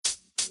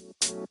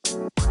Good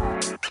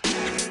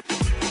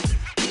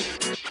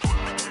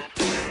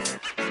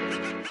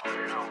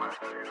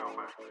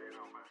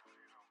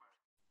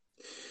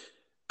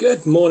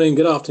morning,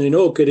 good afternoon,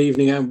 or good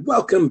evening, and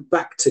welcome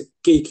back to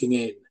Geeking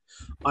In.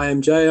 I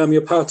am Jay, I'm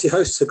your party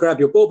host, so grab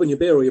your bourbon, your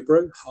beer, or your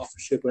brew, half a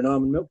sugar and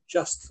almond milk,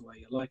 just the way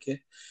you like it,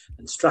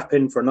 and strap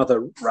in for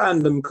another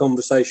random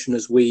conversation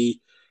as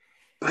we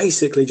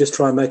basically just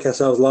try and make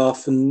ourselves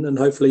laugh and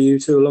hopefully you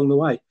too along the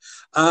way.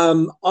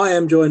 I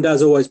am joined,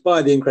 as always,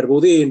 by the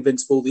incredible, the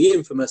invincible, the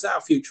infamous,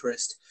 our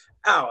futurist,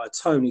 our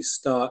Tony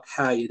Stark.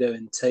 How you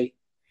doing, T?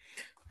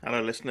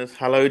 Hello, listeners.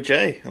 Hello,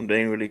 Jay. I'm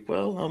doing really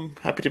well. I'm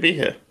happy to be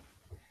here.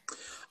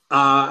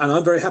 And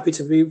I'm very happy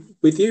to be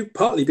with you,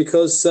 partly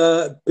because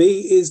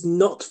B is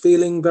not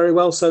feeling very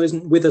well, so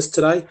isn't with us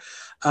today.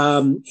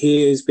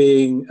 He is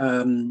being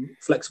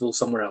flexible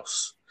somewhere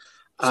else.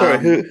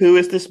 Sorry, who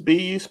is this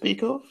B you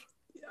speak of?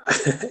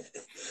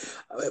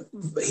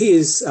 He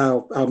is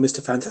our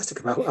Mr.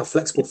 Fantastic, our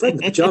flexible friend,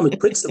 the pyjama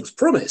prince that was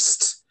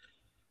promised,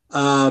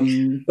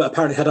 but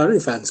apparently had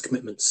OnlyFans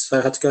commitments, so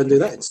I had to go and do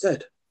that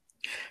instead.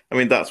 I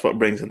mean, that's what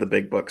brings in the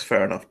big bucks.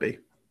 Fair enough, B.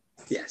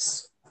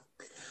 Yes.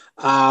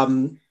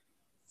 So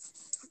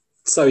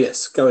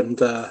yes, go and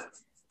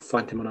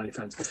find him on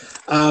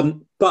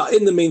OnlyFans. But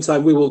in the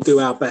meantime, we will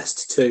do our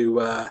best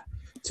to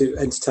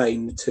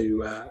entertain,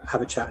 to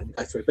have a chat and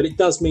go through. But it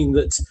does mean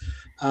that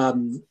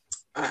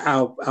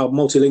our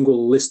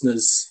multilingual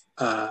listeners,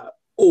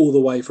 all the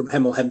way from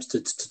Hemel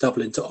Hempstead to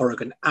Dublin to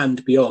Oregon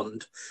and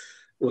beyond,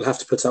 will have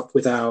to put up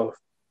with our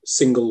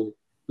single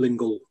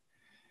lingual.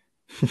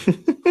 I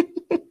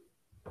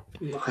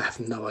have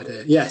no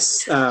idea.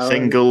 Yes,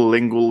 single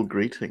lingual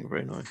greeting.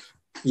 Very nice.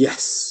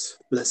 Yes,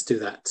 let's do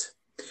that.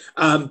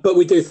 But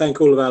we do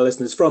thank all of our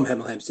listeners from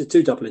Hemel Hempstead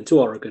to Dublin to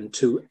Oregon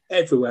to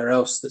everywhere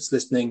else that's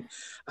listening.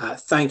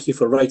 Thank you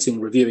for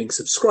rating, reviewing,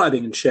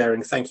 subscribing and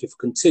sharing. Thank you for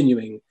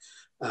continuing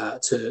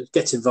to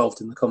get involved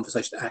in the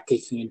conversation at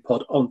Geeking In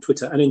Pod on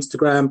Twitter and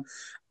Instagram.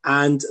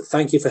 And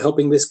thank you for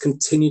helping this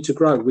continue to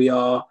grow. We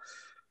are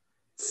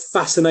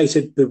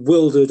fascinated,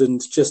 bewildered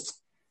and just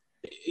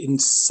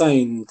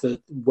insane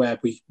where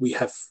we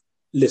have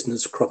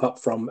listeners crop up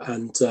from,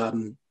 and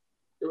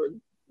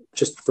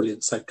just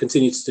brilliant. So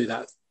continue to do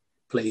that,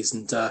 please,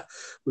 and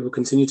we will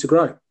continue to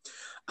grow.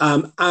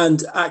 And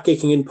at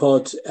Geeking In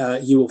Pod,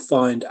 you will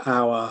find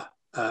our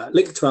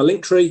link to our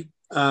link tree,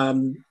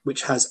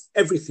 which has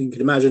everything you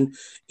can imagine,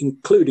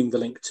 including the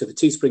link to the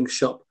Teespring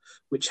shop,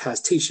 which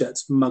has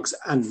T-shirts, mugs,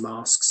 and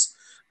masks.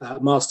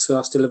 Masks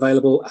are still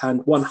available,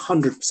 and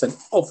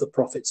 100% of the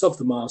profits of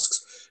the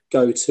masks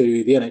go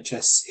to the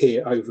NHS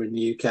here over in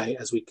the UK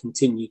as we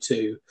continue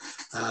to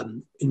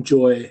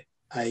enjoy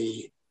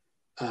a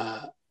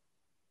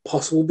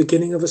possible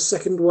beginning of a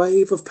second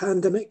wave of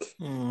pandemic.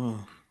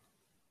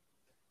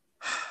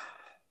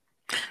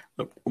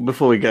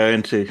 Before we go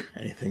into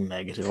anything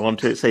negative, I want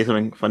to say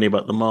something funny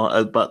about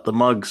the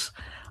mugs.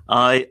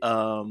 I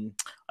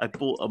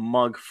bought a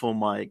mug for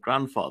my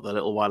grandfather a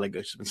little while ago.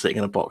 It's been sitting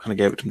in a box, and I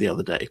gave it to him the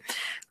other day.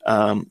 So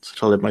I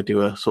told him I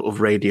do a sort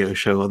of radio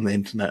show on the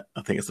internet.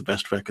 I think it's the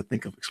best way I could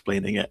think of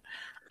explaining it.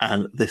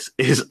 And this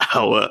is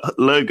our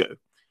logo.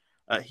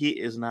 He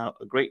is now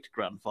a great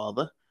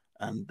grandfather,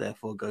 and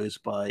therefore goes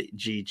by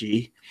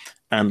GG.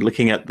 And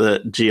looking at the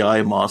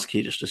GI mask,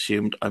 he just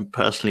assumed I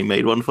personally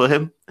made one for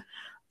him.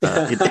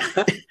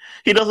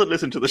 He doesn't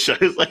listen to the show,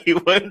 so he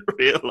won't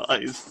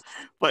realise.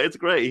 But it's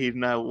great. He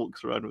now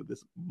walks around with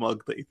this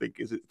mug that he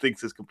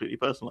thinks is completely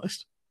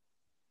personalised.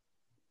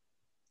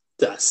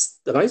 That's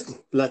amazing.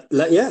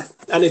 Yeah.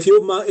 And if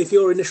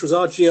your initials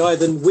are GI,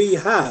 then we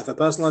have a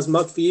personalised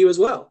mug for you as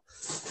well.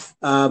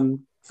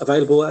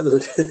 Available at the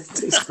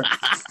Teespring.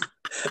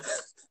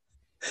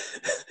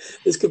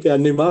 This could be our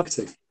new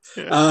marketing.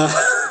 Yeah.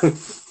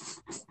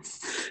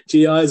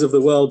 GIs of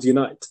the world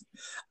unite.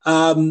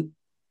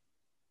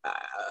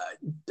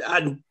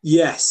 And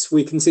yes,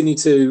 we continue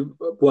to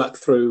work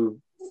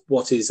through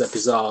what is a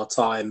bizarre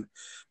time.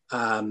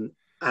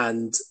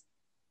 And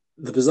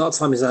the bizarre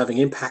time is having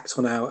impact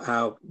on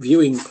our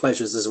viewing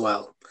pleasures as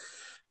well,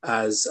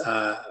 as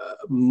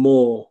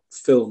more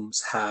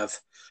films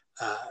have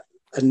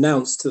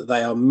announced that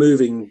they are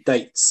moving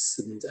dates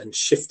and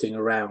shifting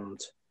around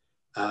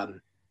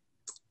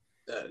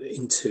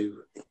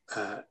into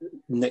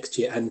next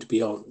year and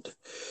beyond.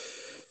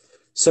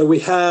 So we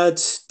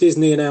had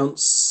Disney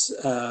announce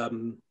a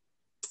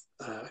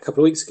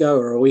couple of weeks ago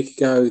or a week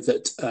ago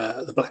that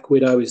The Black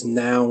Widow is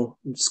now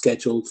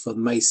scheduled for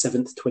May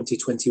 7th,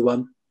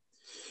 2021.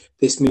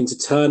 This means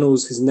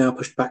Eternals is now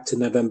pushed back to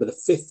November the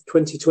 5th,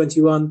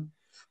 2021.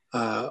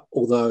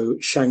 Although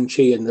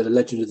Shang-Chi and the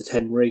Legend of the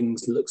Ten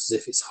Rings looks as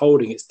if it's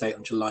holding its date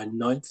on July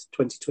 9th,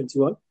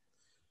 2021.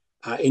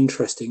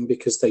 Interesting,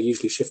 because they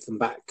usually shift them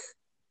back.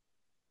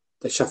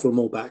 They shuffle them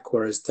all back,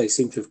 whereas they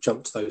seem to have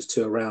jumped those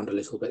two around a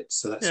little bit.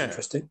 So that's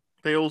interesting.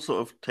 They all sort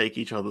of take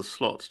each other's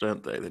slots,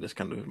 don't they? They just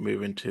kind of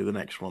move into the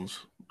next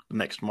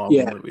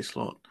Marvel movie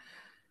slot.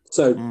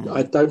 So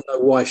I don't know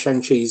why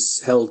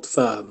Shang-Chi's held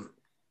firm.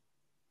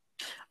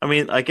 I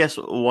mean, I guess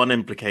one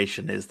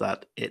implication is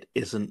that it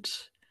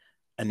isn't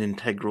an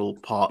integral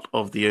part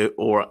of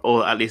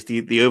or at least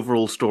the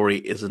overall story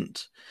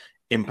isn't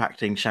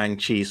impacting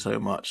Shang-Chi so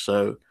much.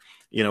 So,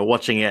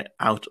 watching it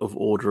out of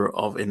order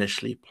of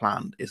initially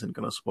planned isn't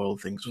going to spoil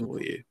things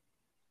for you.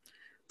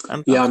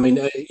 And yeah, I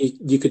mean,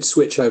 you could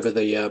switch over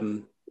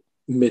the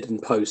mid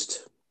and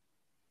post.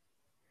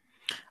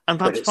 And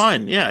that's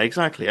fine. Yeah,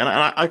 exactly. And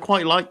I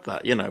quite like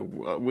that.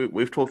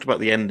 We've talked about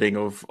the ending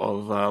of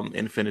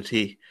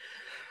Infinity,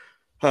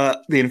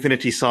 the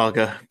Infinity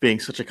Saga being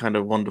such a kind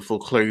of wonderful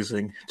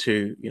closing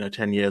to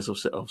 10 years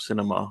of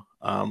cinema.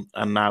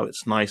 And now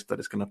it's nice that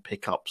it's going to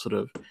pick up sort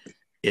of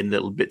in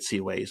little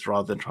bitsy ways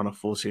rather than trying to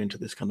force you into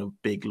this kind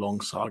of big long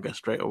saga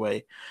straight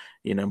away.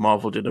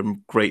 Marvel did a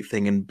great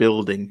thing in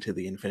building to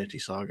the Infinity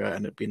Saga,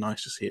 and it'd be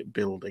nice to see it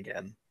build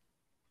again.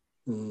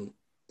 Well,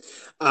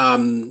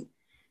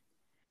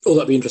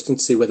 that'd be interesting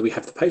to see whether we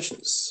have the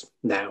patience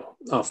now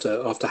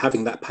after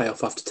having that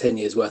payoff after 10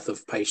 years worth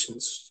of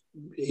patience.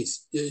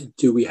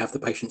 Do we have the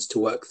patience to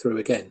work through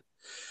again?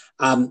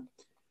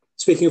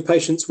 Speaking of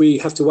patience, we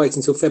have to wait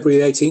until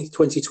February 18th,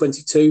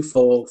 2022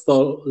 for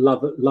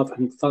Love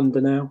and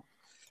Thunder now.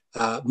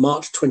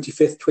 March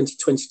 25th,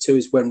 2022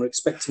 is when we're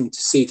expecting to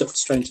see Doctor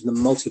Strange in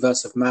the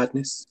Multiverse of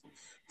Madness.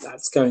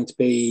 That's going to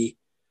be,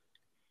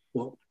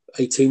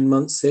 18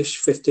 months-ish,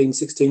 15,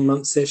 16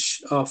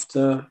 months-ish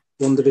after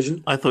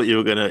WandaVision. I thought you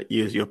were going to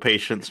use your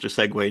patience to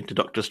segue into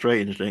Doctor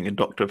Strange doing a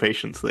Doctor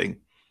Patience thing.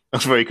 I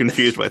was very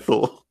confused by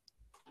Thor.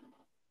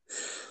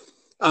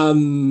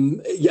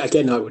 Yeah,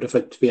 again, I would have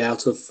had to be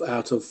out of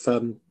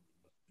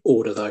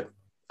order though.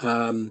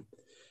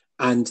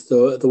 And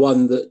the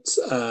one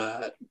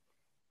that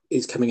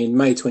is coming in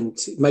May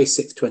 6th,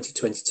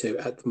 2022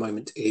 at the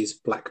moment is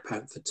Black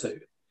Panther 2.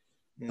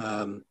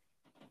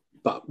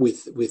 But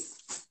with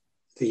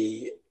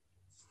the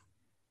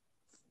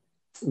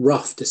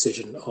rough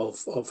decision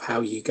of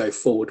how you go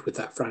forward with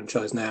that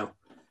franchise now,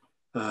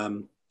 I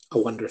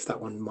wonder if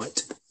that one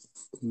might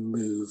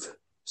move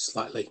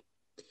slightly.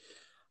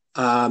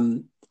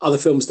 Other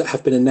films that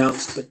have been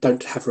announced but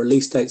don't have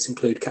release dates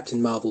include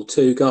Captain Marvel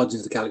 2,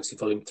 Guardians of the Galaxy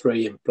Volume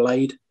 3, and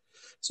Blade.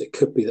 So it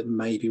could be that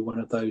maybe one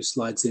of those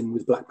slides in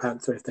with Black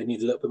Panther if they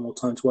need a little bit more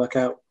time to work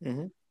out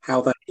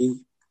how they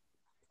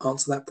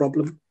answer that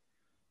problem.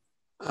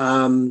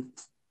 I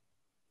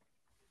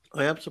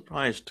am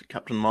surprised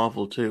Captain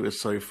Marvel 2 is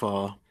so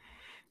far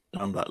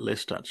down that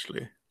list,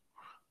 actually.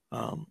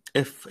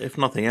 If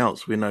nothing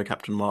else, we know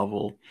Captain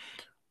Marvel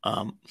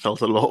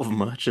sells a lot of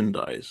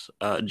merchandise.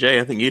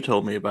 Jay, I think you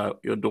told me about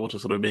your daughter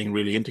sort of being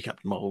really into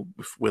Captain Marvel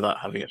without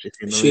having actually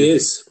seen the movie.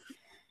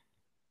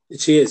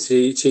 She is.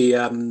 She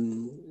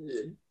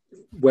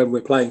when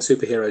we're playing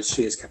superheroes,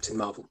 she is Captain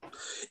Marvel.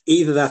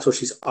 Either that or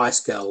she's Ice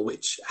Girl,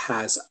 which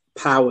has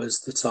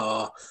powers that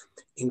are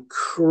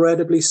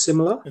incredibly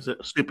similar. Is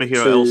it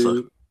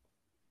superhero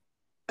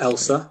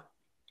Elsa?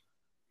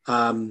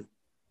 Obviously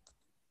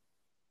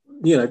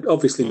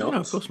not. No,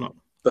 of course not.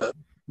 But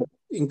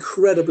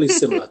incredibly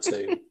similar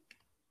to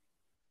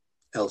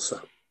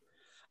Elsa.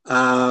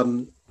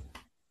 But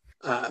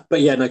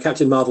yeah, no,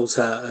 Captain Marvel's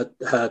her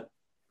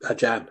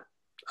jam.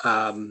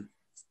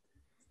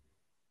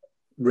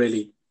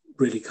 Really,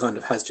 really kind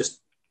of has just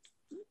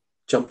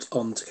jumped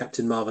onto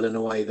Captain Marvel in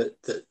a way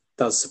that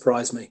does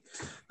surprise me.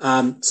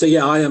 So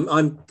yeah,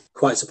 I'm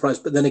quite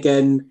surprised. But then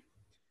again,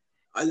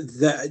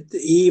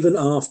 even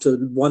after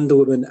Wonder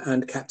Woman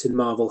and Captain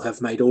Marvel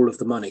have made all of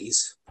the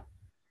monies,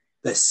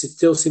 there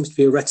still seems to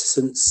be a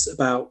reticence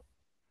about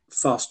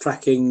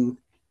fast-tracking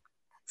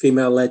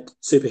female-led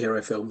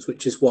superhero films,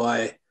 which is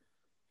why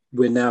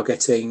we're now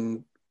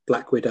getting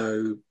Black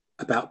Widow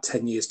about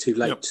 10 years too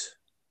late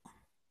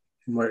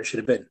from where it should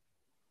have been.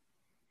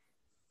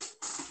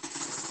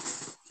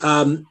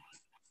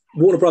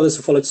 Warner Brothers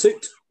have followed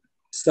suit.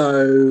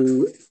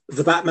 So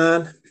The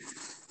Batman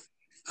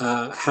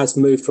has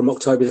moved from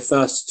October the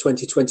 1st,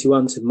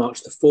 2021 to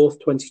March the 4th,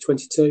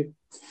 2022.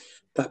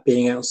 That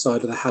being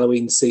outside of the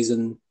Halloween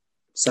season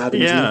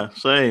saddens me.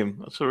 Same.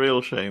 That's a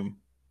real shame.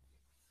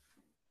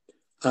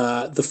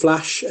 The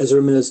Flash,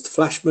 Ezra Miller's The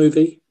Flash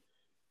movie,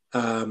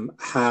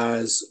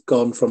 has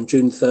gone from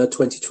June 3rd,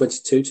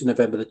 2022 to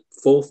November the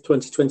 4th,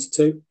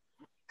 2022.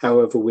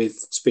 However,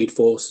 with Speed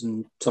Force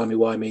and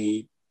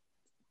timey-wimey,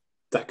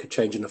 that could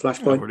change in a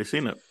flashpoint. I've already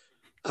seen it.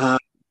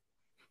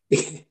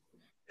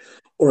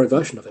 Or a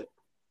version of it.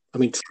 I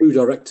mean, true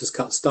director's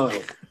cut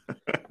style.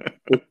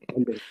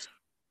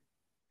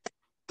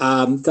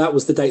 That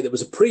was the date that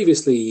was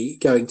previously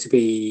going to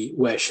be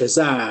where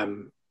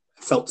Shazam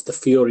felt the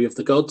fury of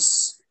the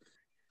gods.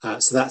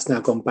 So that's now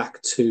gone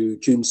back to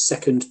June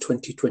 2nd,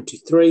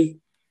 2023.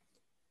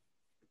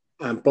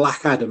 And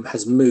Black Adam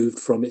has moved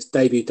from its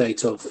debut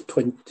date of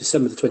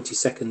December the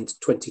 22nd,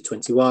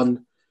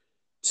 2021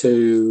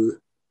 to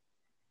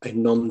a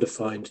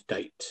non-defined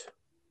date.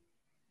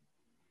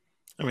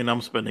 I mean,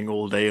 I'm spending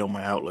all day on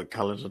my Outlook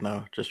calendar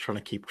now, just trying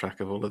to keep track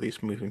of all of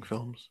these moving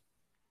films.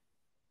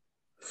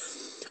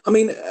 I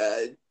mean,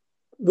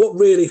 what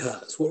really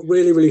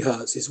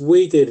hurts is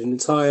we did an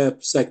entire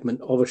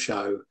segment of a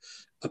show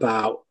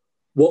about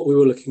what we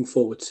were looking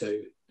forward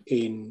to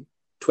in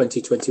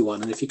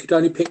 2021, and if you could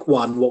only pick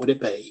one, what would it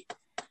be?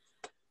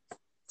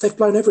 They've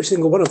blown every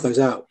single one of those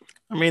out.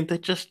 I mean, they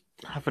just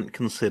haven't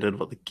considered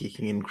what the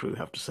Geeking In crew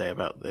have to say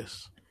about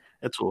this.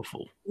 It's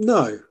awful.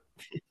 No.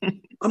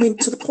 I mean,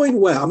 to the point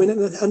where, I mean,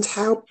 and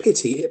how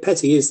petty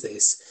is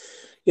this?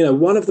 You know,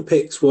 one of the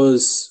picks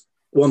was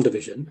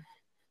WandaVision,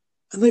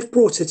 and they've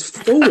brought it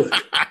forward.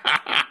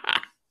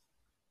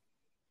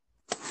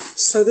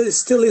 So that it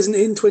still isn't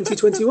in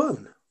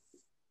 2021.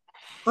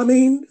 I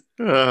mean,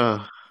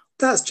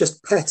 that's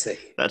just petty.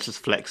 That's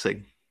just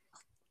flexing.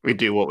 We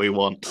do what we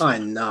want. I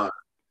know.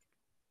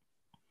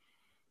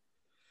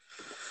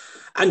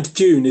 And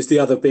Dune is the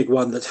other big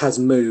one that has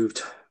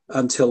moved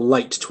until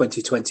late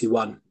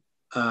 2021.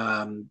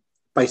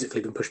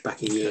 Basically been pushed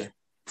back a year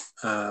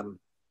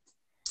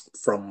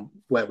from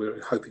where we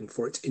were hoping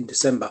for it in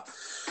December.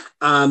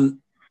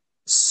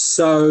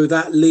 So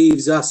that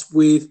leaves us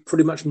with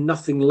pretty much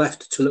nothing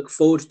left to look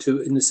forward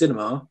to in the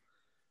cinema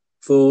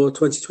for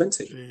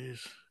 2020.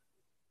 Jeez.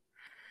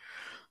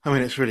 I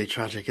mean, it's really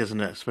tragic,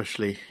 isn't it?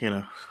 Especially, you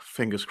know,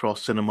 fingers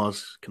crossed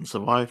cinemas can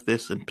survive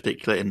this, in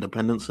particular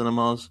independent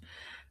cinemas.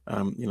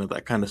 You know,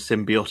 that kind of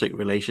symbiotic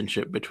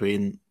relationship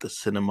between the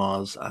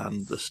cinemas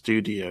and the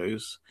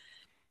studios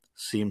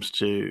seems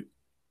to,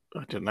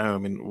 I don't know, I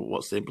mean,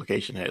 what's the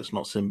implication here? It's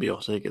not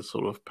symbiotic, it's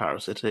sort of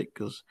parasitic,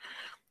 because,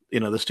 you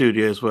know, the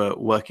studios were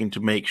working to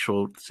make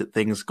sure that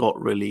things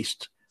got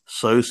released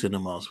so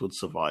cinemas would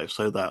survive,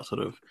 so that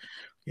sort of,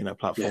 you know,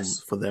 platform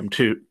for them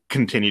to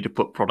continue to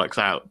put products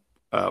out,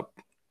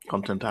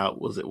 content out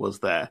was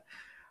there.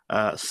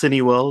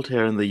 Cineworld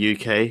here in the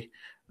UK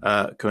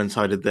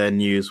coincided their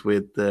news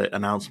with the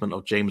announcement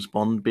of James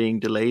Bond being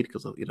delayed,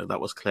 because, you know,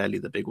 that was clearly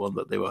the big one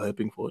that they were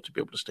hoping for, to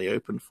be able to stay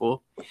open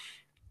for.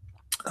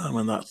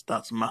 And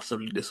that's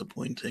massively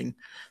disappointing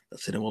that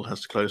Cineworld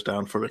has to close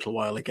down for a little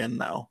while again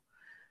now.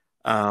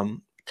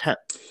 6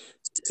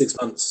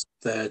 months.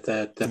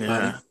 They're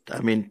planning.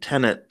 I mean,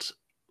 Tenet,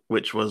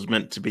 which was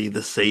meant to be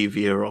the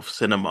savior of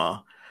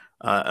cinema,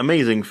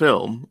 amazing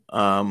film,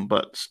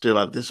 but still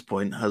at this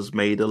point has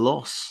made a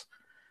loss.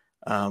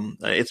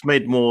 It's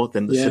made more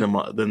than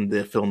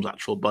the film's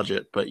actual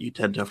budget, but you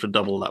tend to have to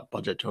double that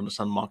budget to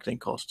understand marketing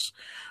costs.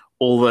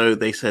 Although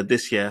they said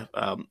this year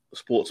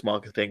sports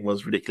marketing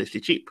was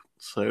ridiculously cheap,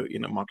 so, you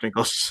know, marketing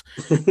costs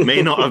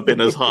may not have been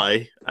as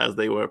high as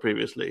they were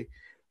previously.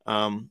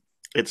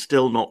 It's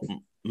still not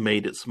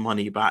made its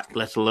money back,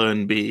 let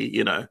alone be,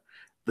 you know,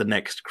 the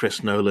next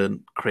Chris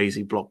Nolan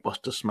crazy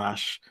blockbuster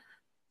smash.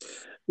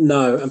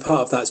 No, and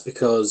part of that's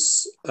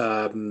because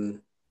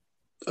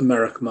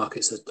American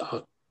markets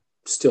are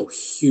still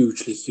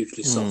hugely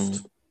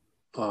soft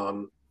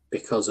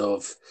because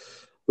of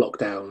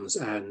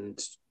lockdowns and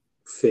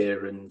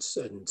fear and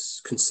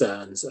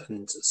concerns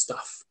and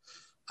stuff.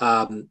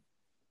 And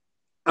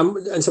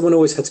someone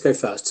always had to go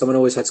first. Someone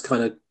always had to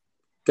kind of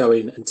go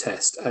in and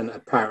test. And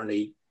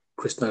apparently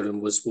Chris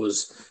Nolan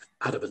was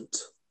adamant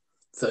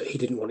that he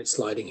didn't want it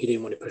sliding. He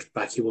didn't want it pushed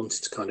back. He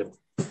wanted to kind of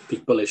be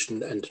bullish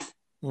and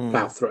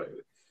plow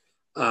through.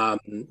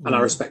 And I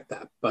respect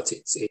that, but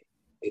it's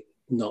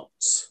not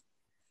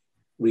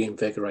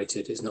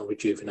reinvigorated. It's not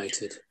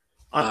rejuvenated.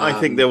 I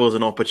think there was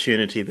an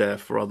opportunity there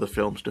for other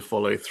films to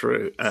follow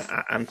through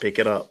and pick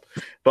it up.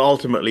 But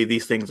ultimately,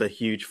 these things are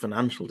huge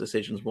financial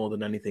decisions more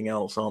than anything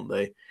else, aren't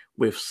they?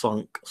 We've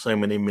sunk so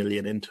many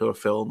million into a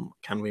film.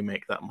 Can we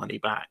make that money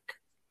back?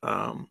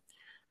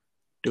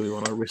 Do we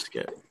want to risk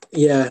it?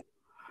 Yeah.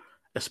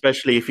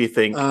 Especially if you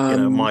think, you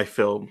know, my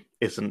film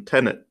isn't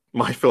Tenet.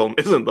 My film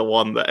isn't the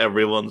one that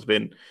everyone's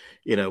been,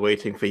 you know,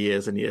 waiting for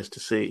years and years to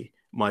see.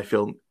 My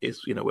film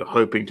is, you know, we're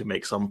hoping to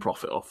make some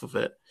profit off of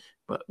it,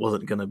 but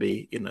wasn't going to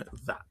be, you know,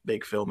 that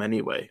big film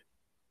anyway.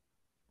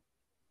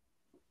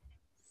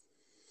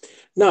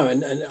 No,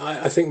 and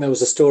I think there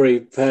was a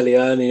story fairly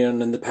early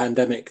on in the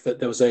pandemic that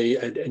there was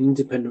an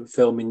independent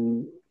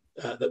film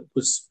that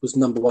was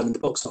number one in the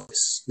box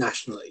office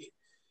nationally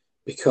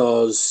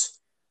because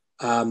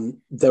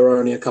there were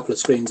only a couple of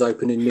screens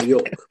open in New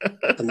York,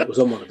 and that was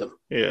on one of them.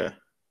 Yeah.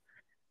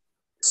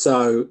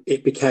 So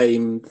it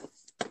became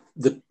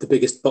the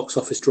biggest box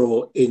office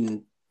draw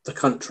in the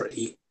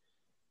country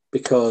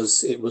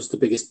because it was the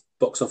biggest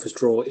box office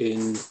draw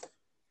in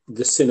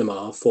the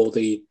cinema for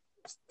the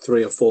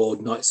 3 or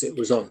 4 nights it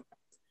was on.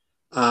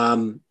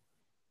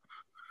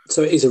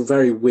 So it is a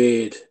very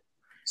weird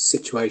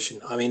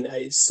situation. I mean,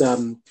 it's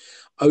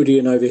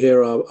Odeon over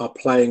here are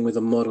playing with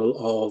a model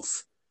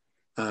of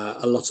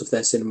a lot of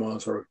their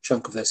cinemas or a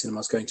chunk of their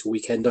cinemas going to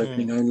weekend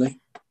opening only,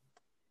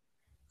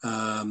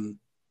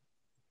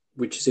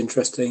 which is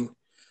interesting.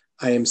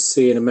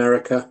 AMC in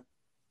America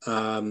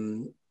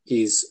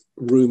is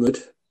rumoured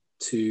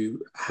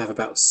to have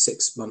about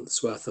 6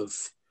 months worth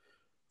of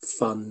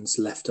funds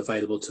left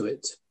available to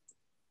it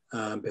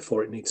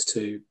before it needs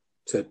to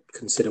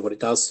consider what it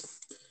does.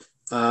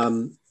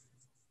 So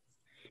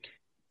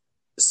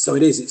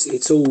it is.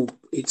 It's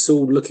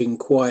all looking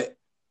quite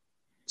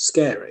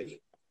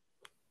scary.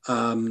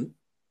 The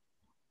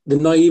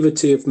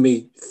naivety of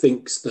me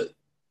thinks that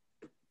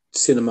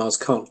cinemas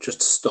can't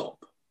just stop.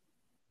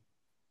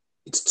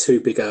 It's too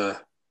big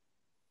a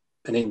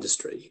an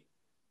industry.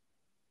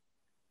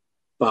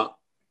 But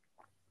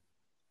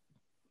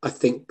I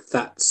think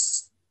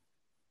that's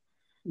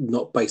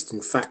not based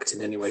in fact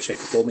in any way, shape,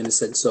 or form, in the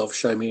sense of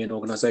show me an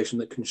organisation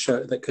that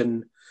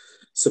can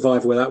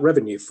survive without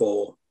revenue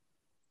for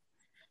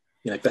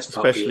best part of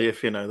the Especially year. if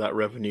that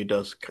revenue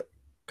does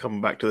come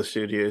back to the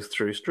studios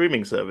through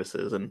streaming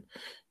services, and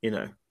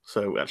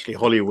so actually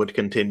Hollywood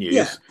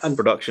continues, and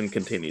production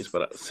continues,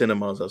 but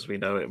cinemas as we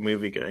know it,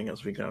 movie going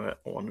as we know it,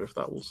 I wonder if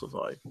that will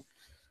survive.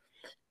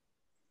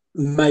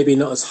 Maybe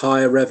not as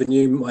high a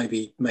revenue.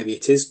 Maybe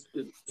it is,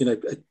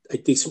 a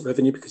decent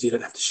revenue because you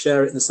don't have to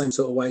share it in the same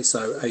sort of way.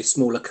 So a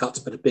smaller cut,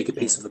 but a bigger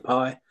piece of the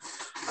pie.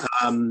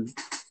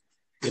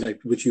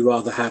 Would you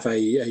rather have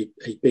a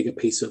bigger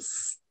piece of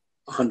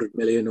 100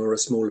 million or a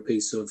smaller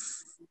piece of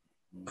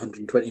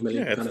 120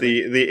 million? Yeah, it's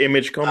the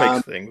Image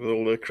Comics thing with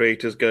all the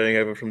creators going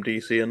over from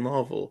DC and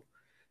Marvel.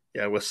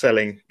 Yeah, we're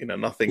selling,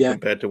 nothing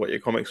compared to what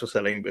your comics were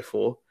selling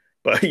before,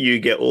 but you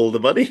get all the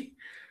money.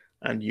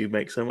 And you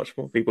make so much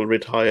more. People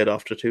retired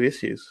after 2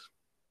 issues.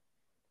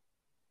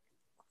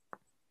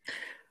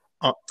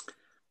 I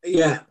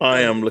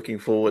am looking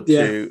forward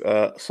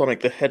to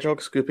Sonic the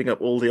Hedgehog scooping up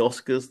all the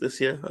Oscars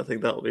this year. I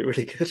think that'll be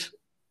really good.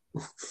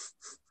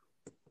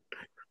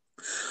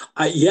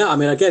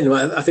 Again,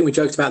 I think we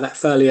joked about that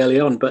fairly early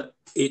on, but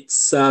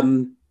it's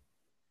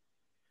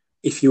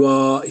if you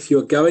are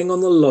going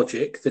on the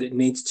logic that it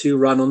needs to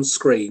run on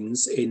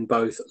screens in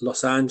both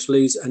Los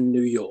Angeles and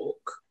New York,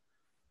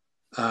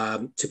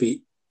 to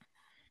be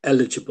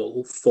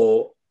eligible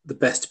for the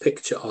Best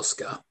Picture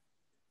Oscar,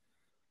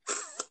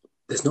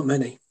 there's not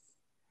many.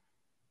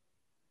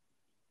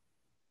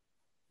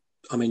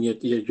 I mean,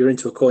 you're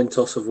into a coin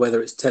toss of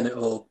whether it's Tenet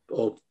or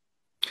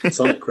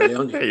Sonic, really,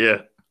 aren't you?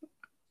 Yeah.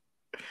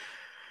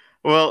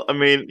 Well, I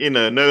mean,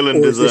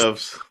 Nolan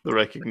deserves the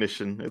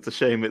recognition. It's a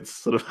shame it's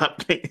sort of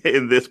happening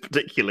in this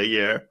particular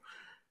year,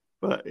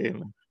 but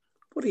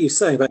What are you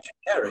saying about Jim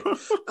Carrey?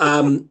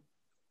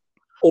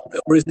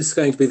 Or is this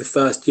going to be the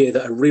first year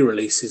that a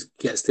re-release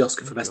gets the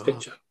Oscar for Best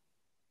Picture?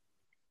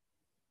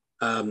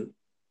 I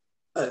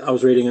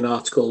was reading an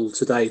article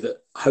today that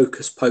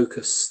Hocus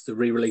Pocus, the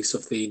re-release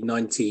of the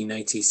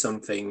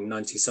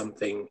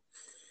 90-something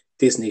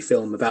Disney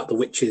film about the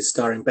witches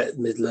starring Bette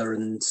Midler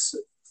and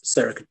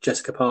Sarah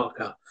Jessica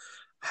Parker,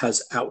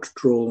 has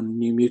outdrawn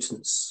New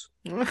Mutants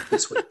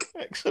this week.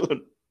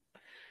 Excellent.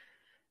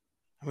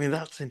 I mean,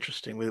 that's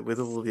interesting with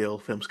all the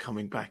old films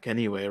coming back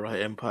anyway,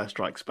 right? Empire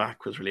Strikes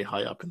Back was really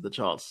high up in the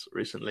charts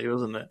recently,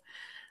 wasn't it?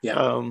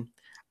 Yeah.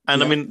 I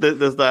mean,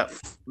 there's that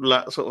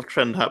sort of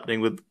trend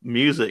happening with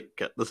music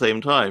at the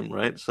same time,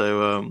 right?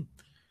 So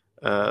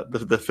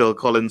the Phil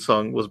Collins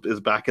song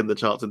is back in the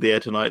charts of the air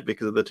tonight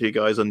because of the two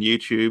guys on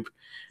YouTube.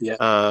 Yeah.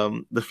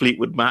 The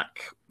Fleetwood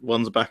Mac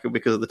one's back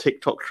because of the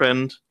TikTok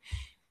trend.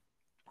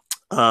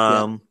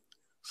 So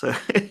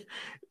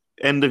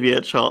end of year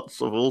charts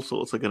of all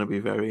sorts are going to be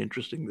very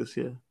interesting this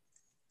year.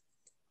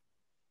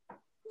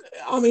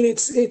 I mean,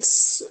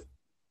 it's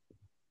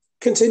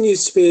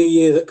continues to be a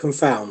year that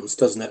confounds,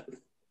 doesn't it?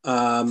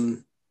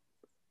 And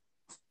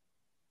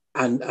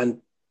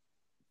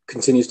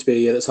continues to be a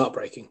year that's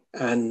heartbreaking.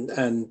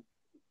 And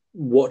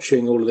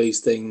watching all of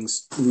these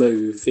things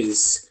move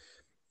is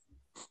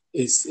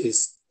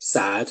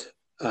sad.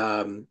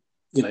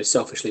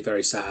 Selfishly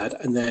very sad.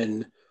 And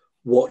then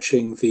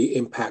watching the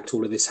impact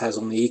all of this has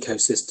on the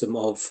ecosystem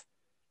of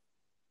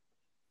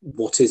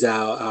what is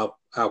our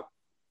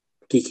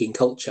geeking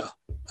culture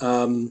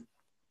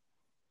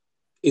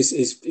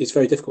is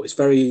very difficult. It's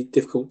very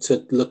difficult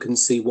to look and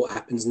see what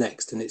happens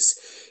next, and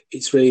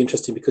it's really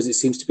interesting because it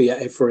seems to be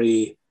at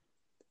every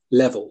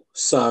level.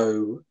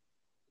 So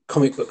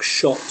comic book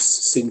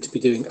shops seem to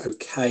be doing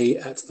okay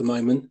at the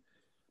moment,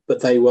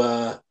 but they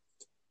were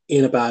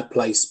in a bad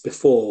place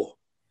before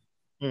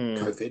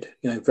COVID.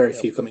 Very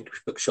few comic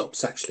book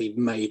shops actually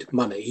made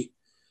money.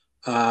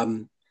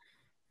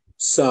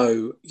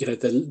 So,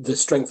 the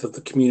strength of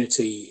the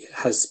community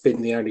has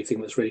been the only thing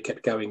that's really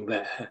kept going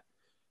there.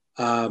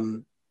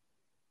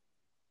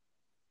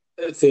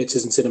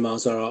 Theatres and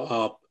cinemas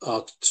are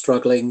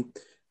struggling.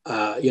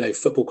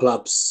 Football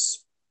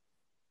clubs,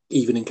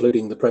 even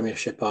including the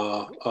Premiership,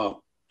 are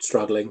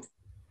struggling.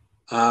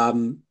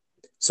 So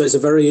it's a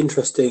very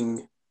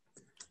interesting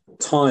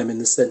time in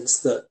the sense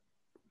that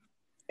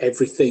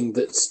everything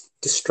that's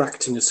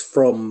distracting us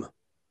from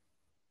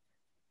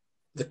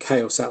the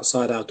chaos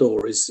outside our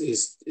door it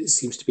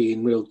seems to be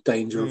in real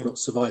danger of not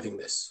surviving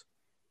this.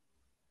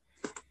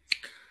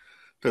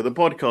 So the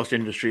podcast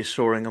industry is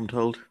soaring, I'm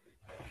told.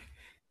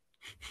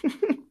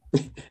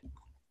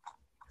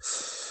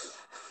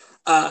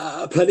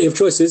 Plenty of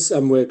choices,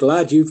 and we're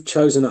glad you've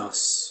chosen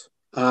us.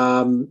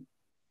 I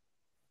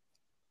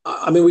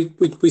mean,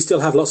 we still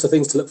have lots of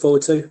things to look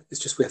forward to.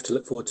 It's just we have to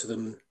look forward to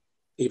them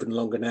even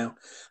longer now.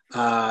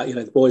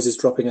 The Boys is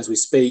dropping as we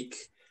speak.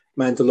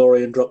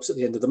 Mandalorian drops at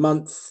the end of the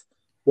month.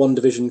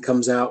 WandaVision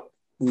comes out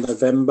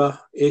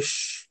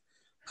November-ish.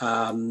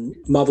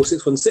 Marvel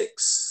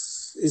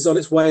 616 is on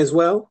its way as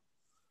well.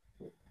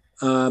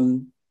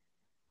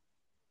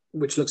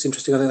 which looks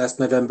interesting. I think that's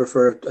November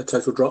for a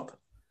total drop.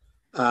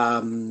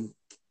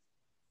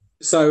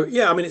 So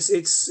yeah, I mean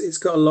it's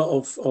got a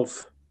lot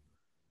of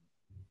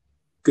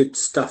good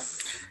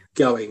stuff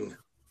going.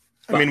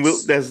 I mean,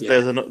 But there's yeah,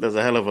 there's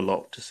a hell of a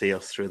lot to see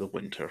us through the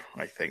winter.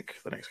 I think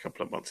the next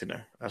couple of months.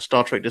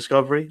 Star Trek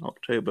Discovery,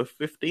 October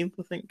 15th,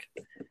 I think.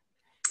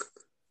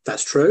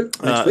 that's true.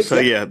 Next week, So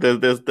yeah,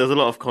 there's a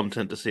lot of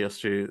content to see us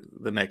through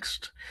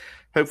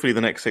hopefully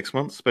the next 6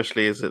 months,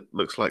 especially as it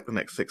looks like the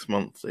next 6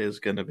 months is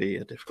going to be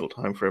a difficult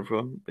time for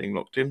everyone being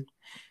locked in.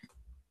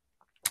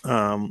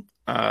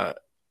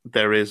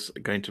 There is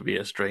going to be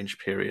a strange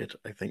period,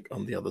 I think,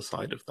 on the other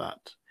side of that.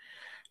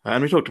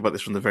 And we talked about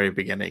this from the very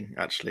beginning,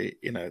 actually,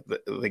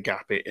 the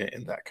gap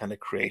in that kind of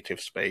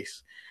creative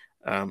space.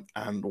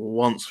 And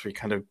once we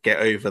kind of get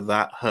over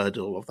that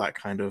hurdle of that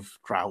kind of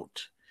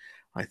drought,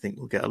 I think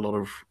we'll get a lot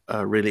of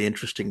really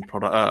interesting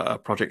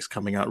projects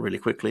coming out really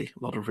quickly.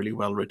 A lot of really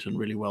well written,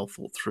 really well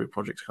thought through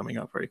projects coming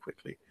out very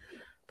quickly.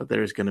 But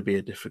there is going to be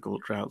a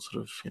difficult drought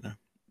sort of,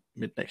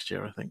 mid next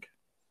year, I think.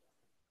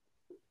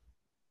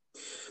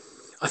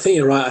 I think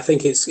you're right. I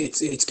think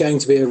it's going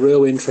to be a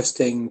real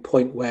interesting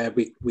point where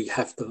we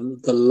have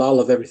the lull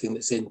of everything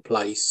that's in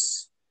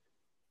place.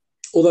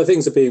 Although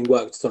things are being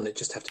worked on, it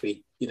just have to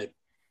be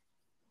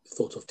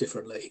thought of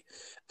differently,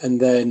 and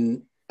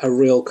then a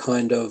real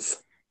kind of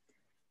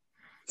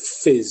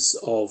fizz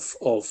of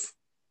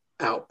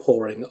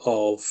outpouring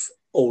of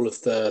all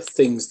of the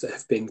things that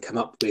have been come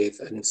up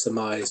with and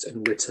surmised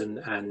and written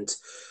and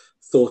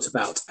thought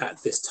about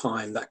at this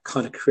time, that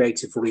kind of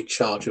creative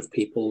recharge of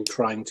people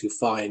trying to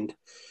find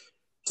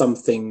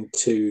something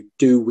to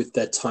do with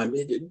their time,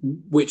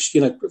 which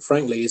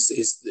frankly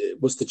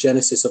was the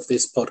genesis of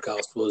this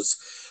podcast. Was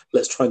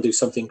let's try and do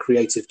something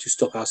creative to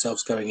stop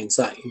ourselves going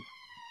insane.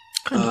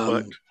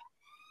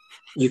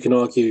 You can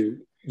argue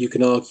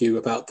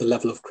about the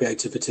level of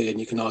creativity, and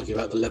you can argue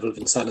about the level of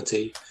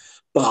insanity,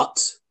 but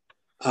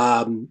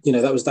that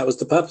was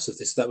the purpose of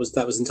this. That was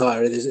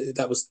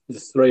the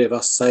three of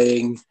us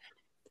saying,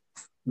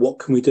 what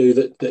can we do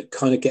that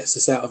kind of gets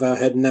us out of our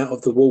head and out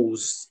of the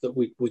walls that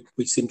we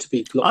seem to be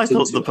locked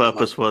into? I thought the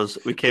purpose was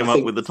we came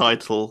up with the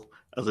title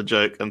as a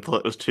joke and thought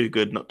it was too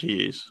good not to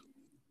use.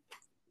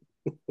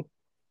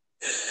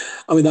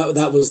 I mean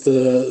that was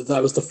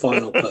the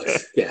final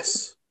push,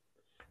 yes.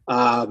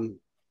 But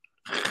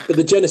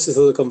the genesis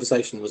of the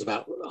conversation was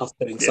about us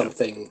doing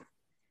something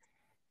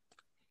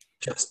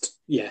just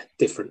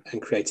different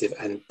and creative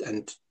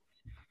and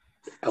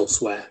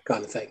elsewhere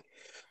kind of thing.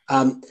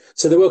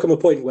 So there will come a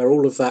point where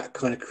all of that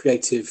kind of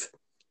creative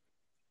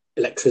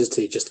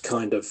electricity just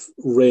kind of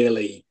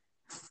really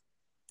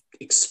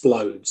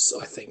explodes,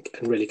 I think,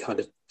 and really kind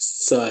of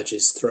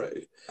surges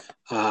through.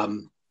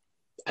 And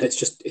it's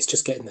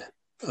just getting there.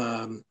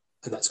 And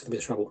that's going to be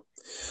the trouble.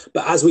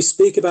 But as we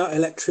speak about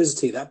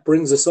electricity, that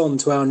brings us on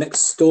to our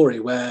next story,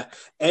 where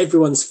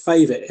everyone's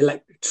favourite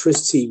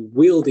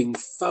electricity-wielding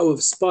foe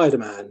of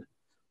Spider-Man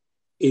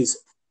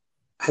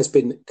has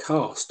been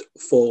cast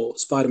for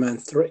Spider-Man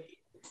 3.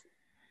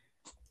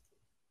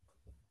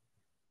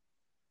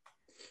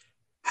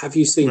 Have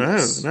you seen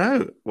this?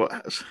 No. What?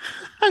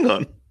 Hang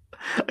on.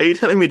 Are you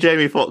telling me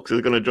Jamie Foxx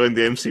is going to join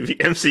the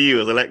MCU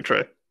as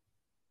Electro?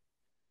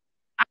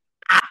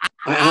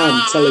 I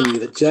am telling you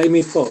that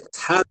Jamie Foxx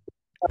has.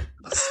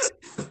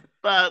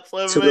 That's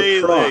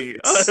amazing.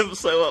 I'm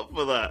so up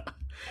for that.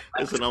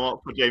 Listen, I'm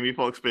up for Jamie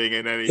Foxx being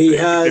in anything,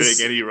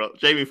 doing any role.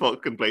 Jamie Foxx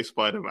can play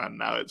Spider-Man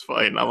now. It's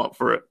fine. I'm up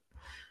for it.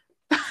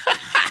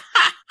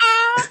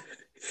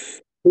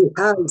 He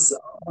has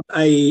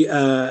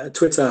a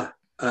Twitter.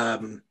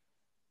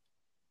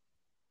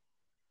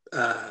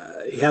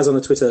 He has on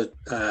a Twitter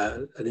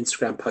an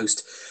Instagram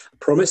post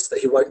promised that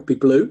he won't be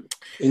blue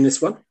in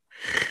this one.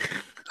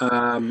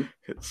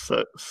 It's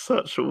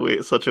such a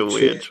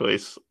weird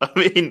choice. I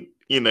mean,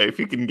 if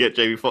you can get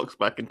Jamie Foxx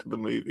back into the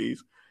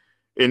movies,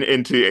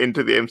 into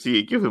the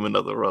MCU, give him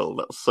another role.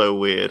 That's so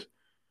weird.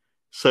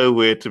 So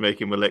weird to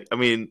make him I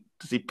mean,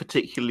 does he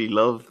particularly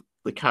love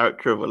the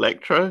character of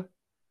Electro?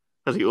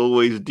 Has he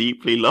always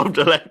deeply loved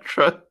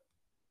Electro?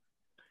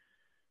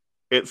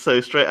 It's so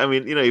strange. I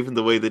mean, even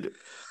the way that.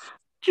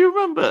 Do you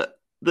remember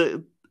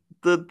the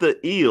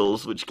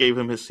eels, which gave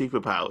him his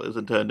superpowers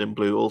and turned him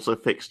blue, also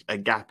fixed a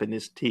gap in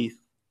his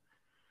teeth?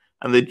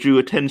 And they drew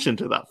attention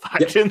to that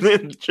fact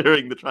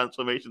during the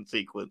transformation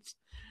sequence.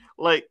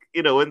 Like,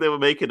 when they were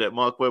making it,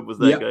 Mark Webb was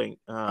there going,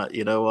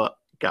 you know what?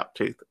 Gap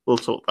tooth. We'll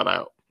sort that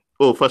out.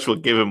 Well, first we'll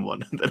give him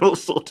one, and then we'll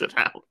sort it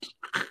out.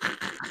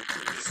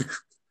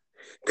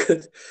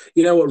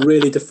 You know what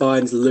really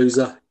defines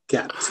loser?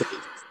 Gap teeth.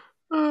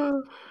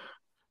 You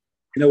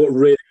know what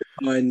really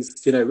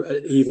defines,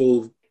 an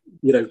evil,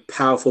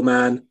 powerful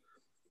man?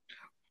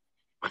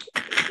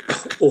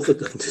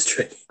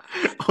 Orthodontistry.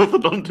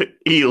 Orthodontic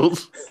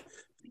eels.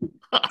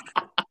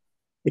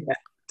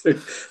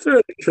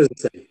 Through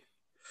electricity.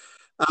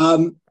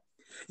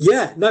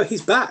 No,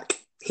 he's back.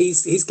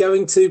 He's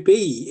going to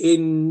be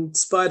in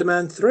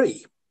Spider-Man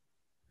 3.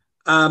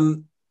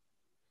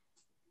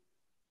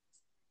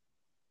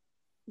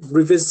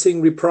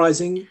 revisiting,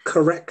 reprising,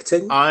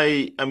 correcting.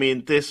 I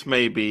mean, this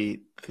may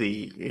be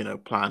the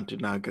plan to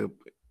now go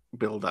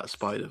build that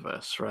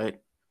Spider-Verse, right?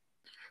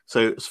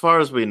 So as far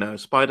as we know,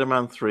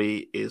 Spider-Man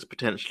 3 is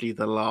potentially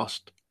the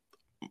last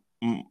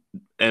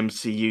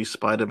MCU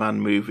Spider-Man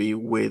movie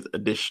with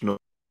additional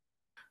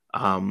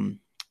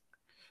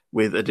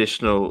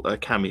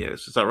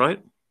cameos. Is that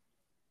right?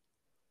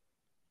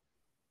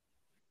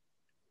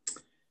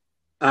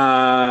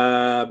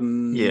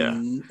 Yeah.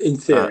 In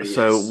theory,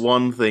 So yes.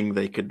 one thing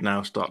they could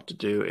now start to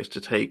do is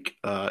to take,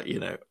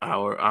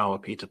 our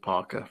Peter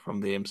Parker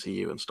from the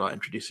MCU and start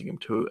introducing him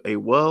to a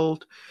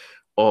world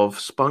of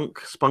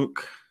spunk.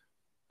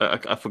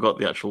 I forgot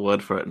the actual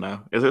word for it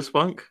now. Is it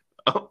spunk?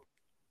 Oh,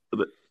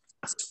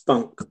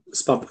 Spunk.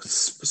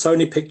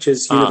 Sony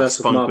Pictures universe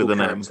of spunk Marvel with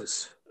an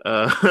characters.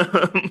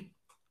 M.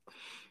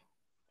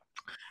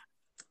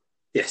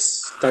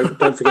 Yes,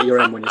 don't forget your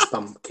M when you're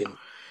spunking.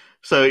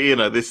 So,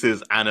 this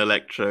is an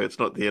Electro. It's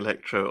not the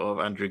Electro of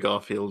Andrew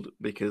Garfield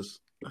because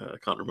I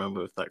can't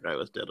remember if that guy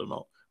was dead or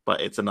not.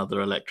 But it's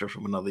another Electro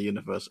from another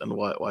universe. And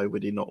why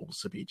would he not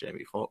also be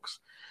Jamie Foxx?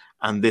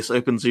 And this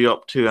opens you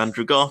up to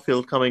Andrew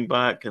Garfield coming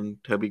back and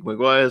Tobey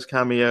Maguire's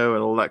cameo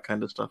and all that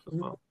kind of stuff as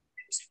well.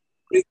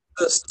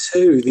 Verse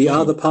 2, the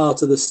other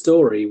part of the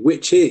story,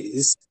 which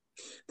is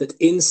that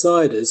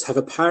insiders have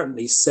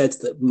apparently said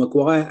that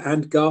Maguire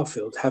and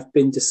Garfield have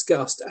been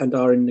discussed and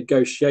are in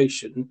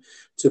negotiation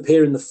to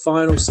appear in the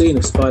final scene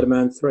of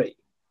Spider-Man 3.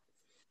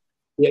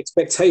 The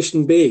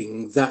expectation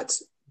being that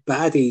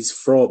baddies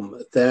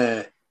from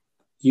their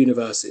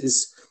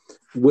universes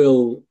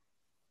will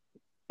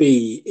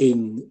be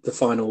in the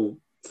final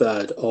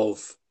third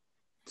of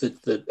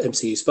the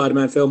MCU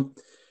Spider-Man film,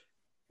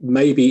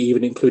 maybe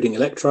even including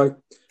Electro,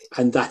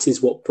 and that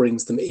is what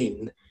brings them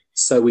in.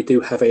 So we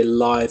do have a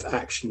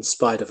live-action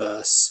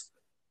Spider-Verse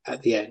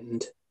at the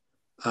end.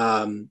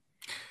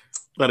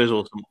 That is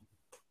awesome.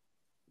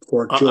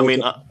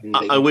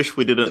 I wish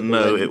we didn't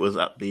know it was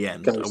at the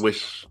end. I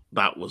wish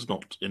that was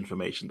not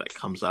information that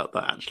comes out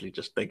that actually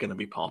just they're going to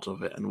be part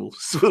of it and we'll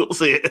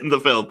see it in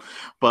the film.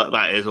 But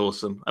that is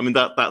awesome. I mean,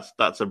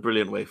 that's a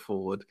brilliant way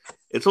forward.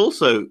 It's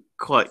also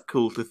quite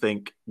cool to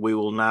think we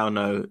will now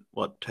know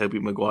what Tobey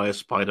Maguire's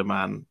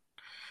Spider-Man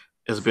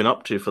has been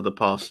up to for the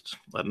past,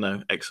 I don't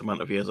know, X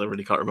amount of years. I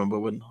really can't remember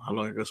how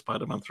long ago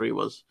Spider-Man 3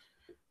 was.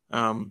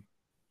 Dancing.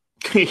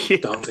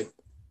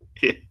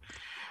 Yeah.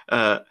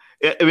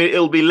 I mean,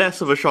 it'll be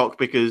less of a shock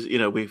because,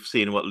 we've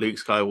seen what Luke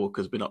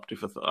Skywalker's been up to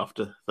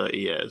after 30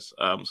 years.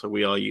 So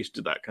we are used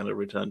to that kind of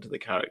return to the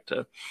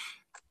character.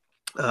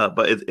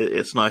 But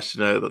it's nice to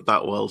know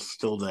that world's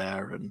still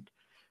there and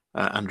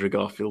Andrew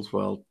Garfield's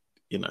world,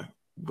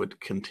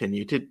 would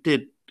continue.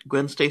 Did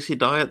Gwen Stacy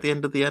die at the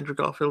end of the Andrew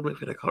Garfield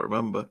movie? I can't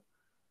remember.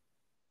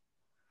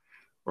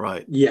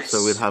 Right. Yes.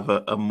 So we'd have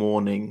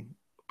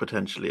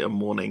potentially a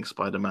mourning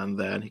Spider-Man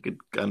there, and he could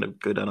kind of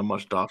go down a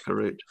much darker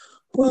route.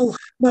 Well,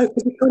 no,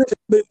 because he kind of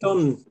moved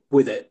on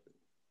with it.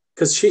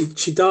 Because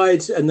she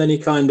died, and then he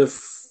kind of,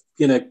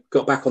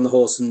 got back on the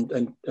horse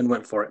and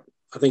went for it.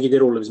 I think he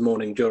did all of his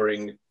mourning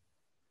during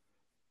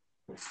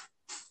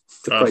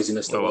the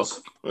craziness that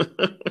was.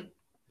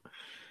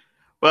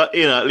 Well,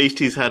 at least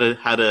he's had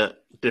a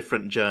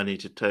different journey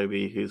to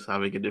Tobey, who's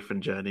having a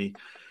different journey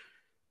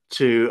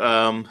to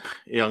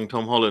young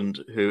Tom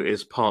Holland, who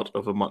is part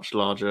of a much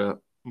larger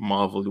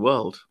Marvel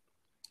world.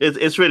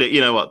 It's really,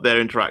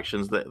 their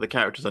interactions, the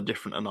characters are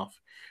different enough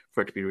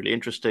for it to be really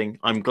interesting.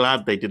 I'm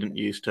glad they didn't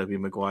use Tobey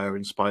Maguire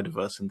in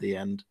Spider-Verse in the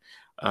end,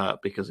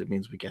 because it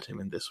means we get him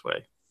in this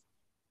way.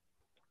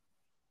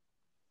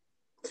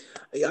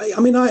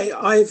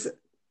 I've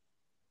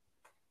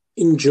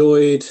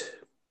enjoyed,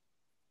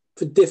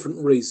 for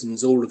different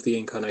reasons, all of the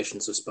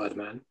incarnations of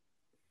Spider-Man.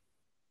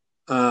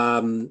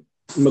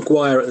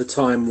 Maguire at the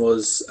time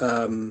was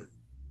a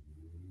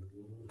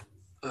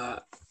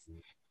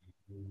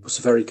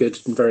very good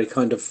and very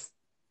kind of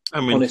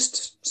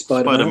honest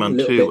Spider-Man.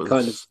 Spider-Man 2 was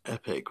kind of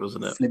epic,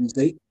 wasn't it?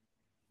 Flimsy.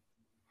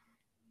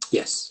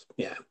 Yes,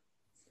 yeah.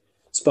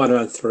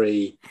 Spider-Man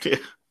 3. Yeah.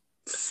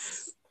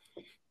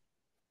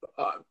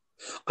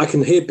 I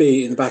can hear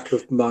B in the back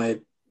of my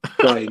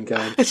brain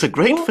going, it's a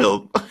great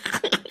film.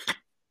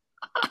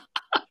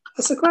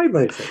 That's a great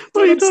movie.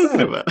 What are you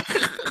talking about?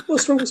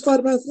 What's wrong with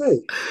Spider-Man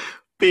 3?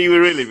 B, we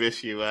really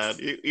miss you, man.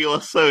 You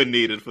are so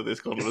needed for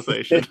this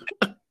conversation.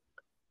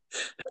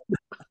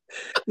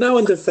 No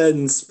one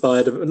defends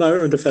Spider-Man. No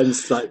one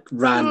defends like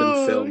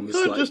random films.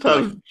 We can't just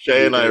have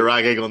Jay and I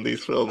ragging on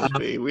these films,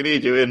 B. We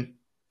need you in.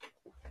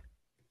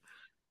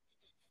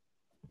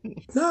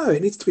 No,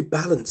 it needs to be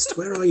balanced.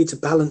 Where are you to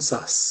balance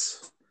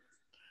us?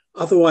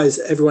 Otherwise,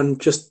 everyone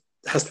just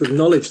has to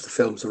acknowledge the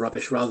films are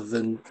rubbish rather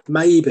than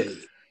maybe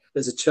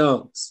there's a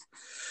chance.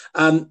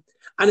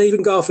 And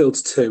even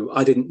Garfield's too,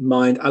 I didn't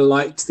mind. I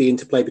liked the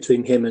interplay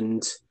between him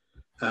and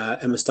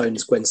Emma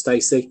Stone's Gwen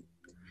Stacy.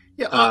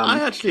 Yeah,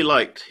 I actually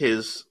liked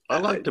I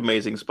liked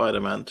Amazing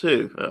Spider-Man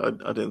too.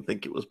 I didn't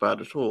think it was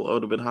bad at all. I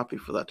would have been happy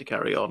for that to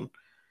carry on.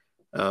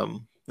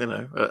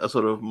 A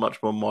sort of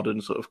much more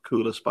modern, sort of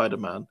cooler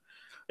Spider-Man.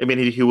 I mean,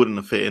 he wouldn't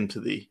have fit into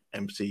the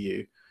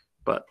MCU,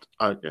 But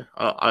I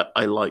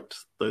liked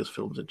those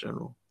films in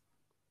general.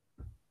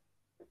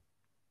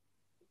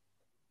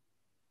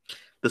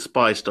 The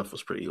spy stuff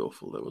was pretty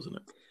awful, though, wasn't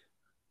it?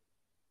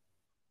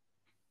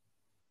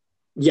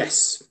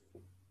 Yes,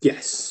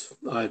 yes.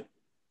 I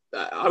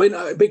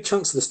mean, big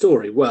chunks of the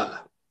story were,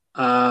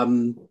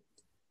 um,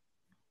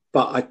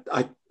 but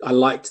I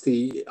liked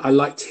his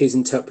Mm.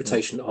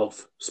 interpretation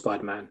of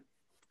Spider-Man.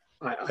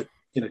 I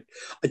you know,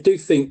 I do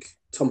think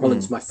Tom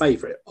Holland's Mm. my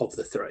favourite of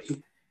the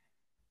three.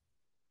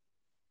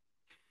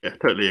 Yeah,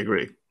 totally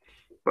agree.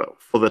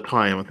 But for the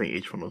time, I think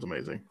each one was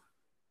amazing.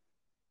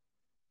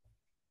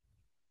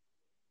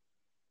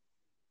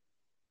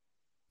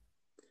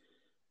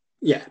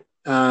 Yeah.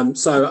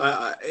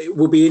 So it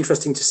will be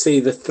interesting to see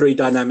the three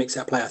dynamics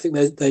at play. I think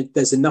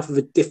there's enough of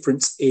a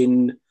difference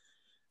in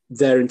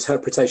their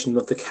interpretation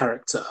of the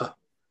character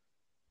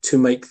to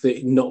make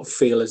it not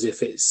feel as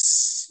if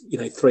it's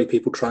three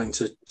people trying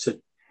to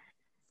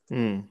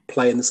Mm.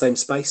 play in the same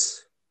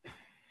space.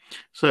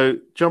 So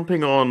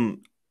jumping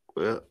on,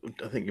 I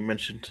think you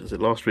mentioned, is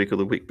it last week or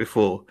the week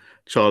before,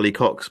 Charlie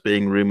Cox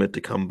being rumored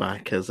to come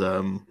back as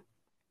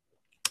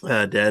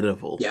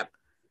Daredevil. Yeah.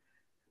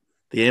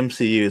 The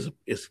MCU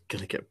is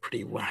going to get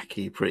pretty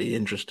wacky, pretty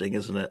interesting,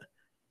 isn't it?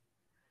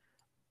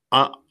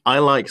 I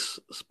like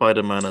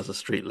Spider-Man as a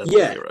street level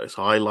Yeah. hero,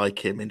 so I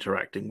like him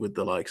interacting with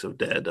the likes of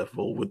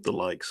Daredevil, with the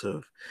likes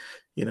of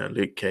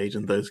Luke Cage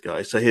and those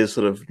guys. So his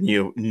sort of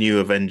new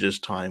Avengers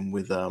time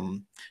with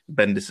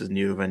Bendis's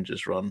new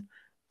Avengers run,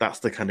 that's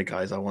the kind of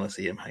guys I want to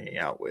see him hanging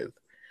out with.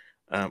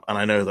 And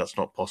I know that's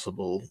not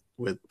possible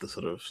with the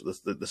sort of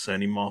the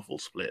Sony Marvel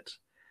split,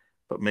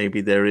 but maybe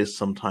there is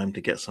some time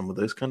to get some of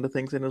those kind of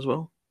things in as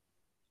well.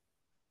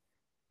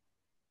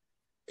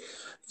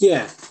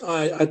 Yeah,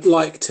 I'd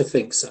like to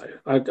think so.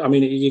 I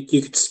mean,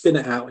 you could spin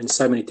it out in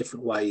so many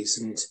different ways,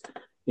 and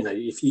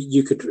if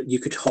you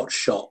could hot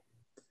shot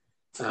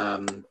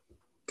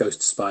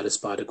Ghost Spider,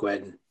 Spider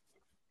Gwen.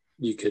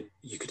 You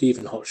could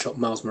even hot shot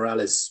Miles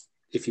Morales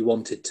if you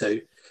wanted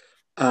to.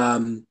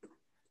 So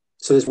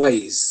there's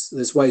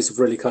ways of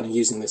really kind of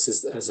using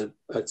this as a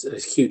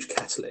huge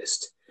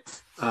catalyst,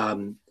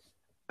 and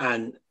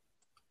I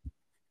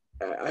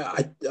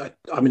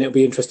mean it'll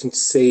be interesting to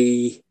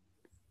see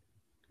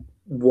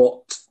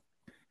what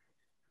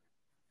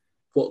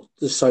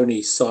the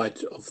Sony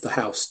side of the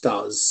house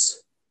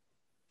does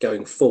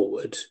going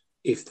forward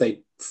if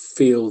they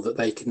feel that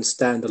they can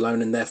stand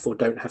alone and therefore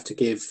don't have to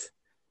give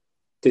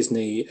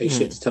Disney a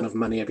shit ton of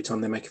money every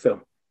time they make a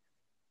film,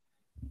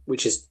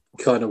 which is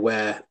kind of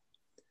where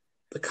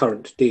the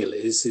current deal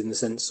is, in the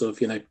sense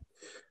of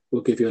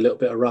we'll give you a little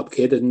bit of rub,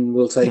 kid, and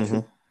we'll take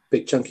a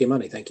big chunk of your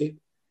money, thank you.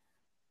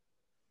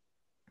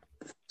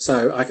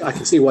 So I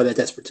can see why they're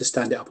desperate to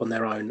stand it up on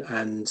their own,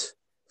 and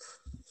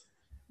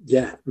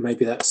yeah,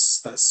 maybe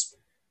that's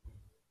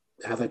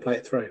how they play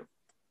it through.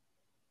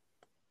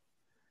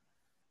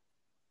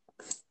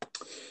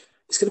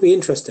 It's going to be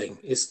interesting.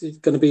 It's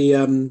going to be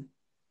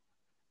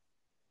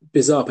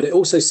bizarre, but it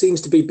also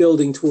seems to be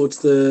building towards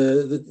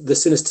the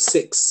Sinister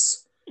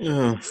Six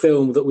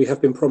film that we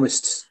have been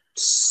promised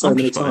so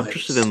many times. I'm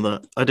interested in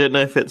that. I don't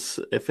know if it's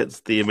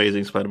the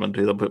Amazing Spider-Man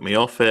 2 that put me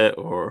off it,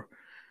 or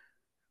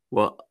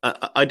well,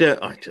 I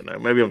don't know.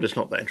 Maybe I'm just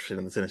not that interested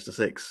in the Sinister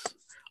Six.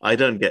 I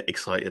don't get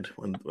excited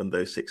when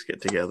those six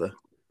get together.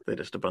 They're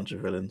just a bunch of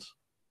villains.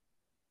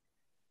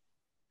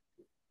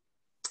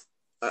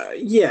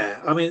 Yeah,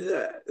 I mean,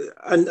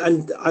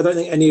 and I don't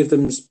think any of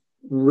them's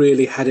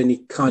really had any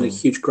kind of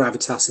huge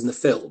gravitas in the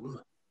film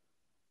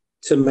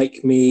to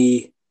make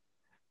me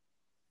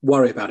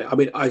worry about it. I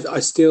mean,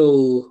 I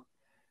still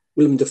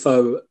Willem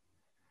Dafoe,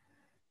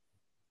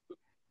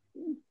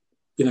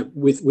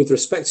 with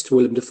respect to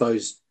Willem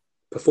Dafoe's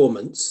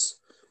performance,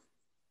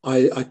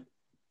 I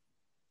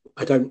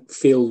don't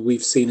feel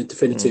we've seen a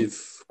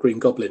definitive Green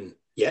Goblin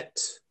yet.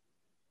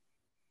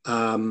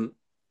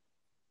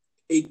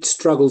 It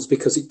struggles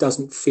because it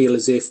doesn't feel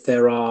as if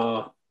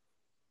there's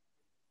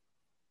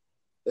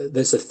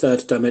a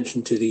third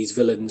dimension to these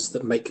villains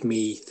that make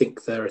me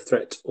think they're a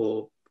threat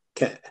or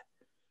care.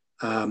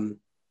 I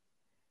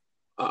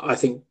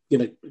think,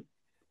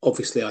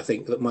 obviously, I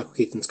think that Michael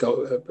Keaton's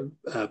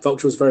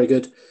Vulture was very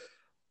good,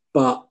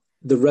 but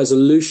the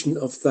resolution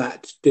of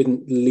that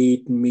didn't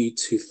lead me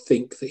to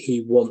think that he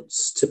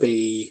wants to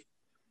be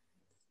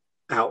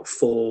out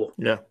for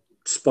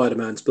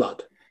Spider-Man's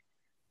blood.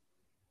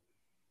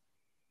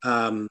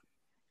 So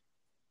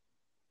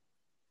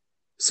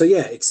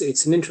yeah,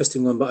 it's an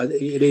interesting one, but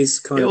it is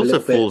kind of. It also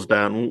falls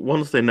down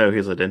once they know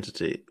his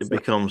identity. It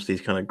becomes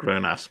these kind of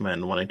grown-ass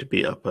men wanting to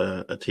beat up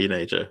a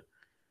teenager,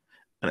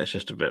 and it's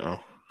just a bit.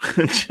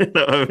 Do you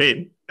know what I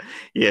mean?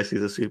 Yes,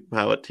 he's a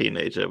superpowered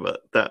teenager,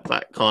 but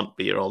that can't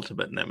be your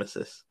ultimate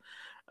nemesis.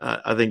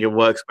 I think it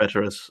works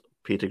better as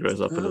Peter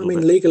grows up a little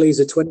bit. Legally he's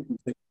a 20.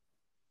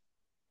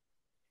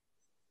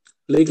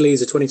 Legally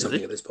he's a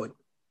 20-something at this point.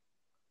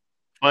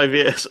 5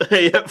 years.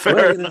 Yeah,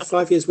 fair enough.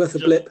 5 years worth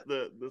of blip.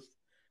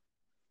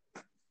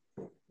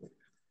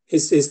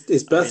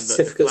 His birth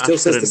certificate still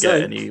says the same.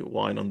 Get any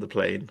wine on the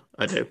plane.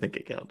 I don't think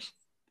it counts.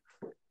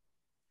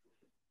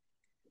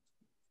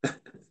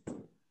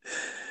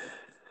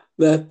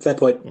 Fair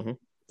point. Hmm.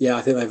 Yeah,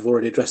 I think they've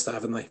already addressed that,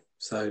 haven't they?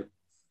 So,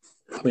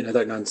 I mean, I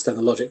don't understand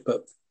the logic,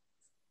 but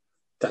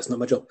that's not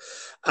my job.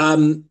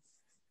 Um,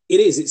 it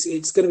is.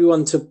 It's going to be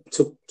one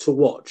to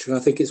watch, and I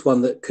think it's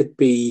one that could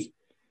be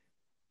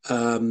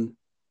um,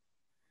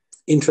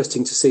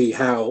 interesting to see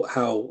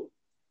how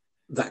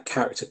that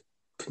character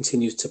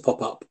continues to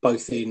pop up,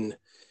 both in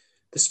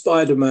the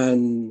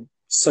Spider-Man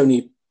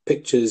Sony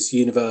Pictures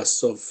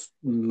universe of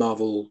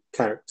Marvel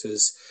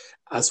characters,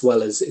 as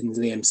well as in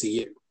the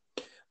MCU.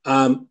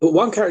 But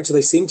one character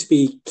they seem to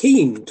be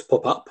keen to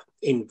pop up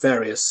in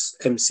various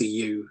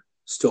MCU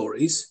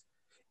stories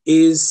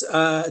is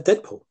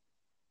Deadpool.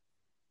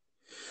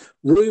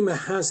 Rumor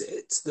has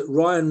it that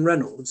Ryan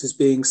Reynolds is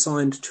being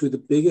signed to the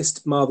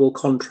biggest Marvel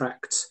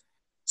contract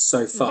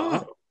so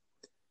far,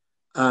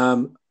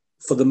 Oh.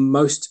 for the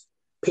most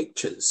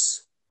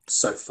pictures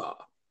so far.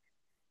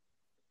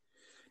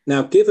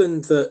 Now,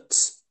 given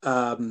that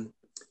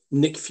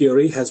Nick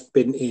Fury has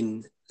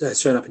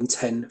shown up in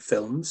 10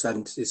 films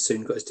and is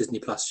soon got his Disney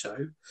Plus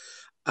show.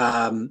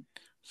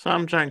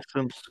 Sam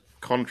Jackson's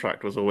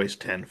contract was always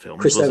 10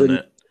 films, Chris wasn't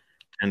Evans, it?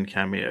 10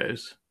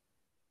 cameos.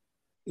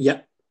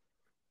 yeah.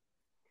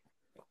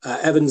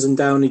 Evans and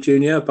Downey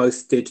Jr.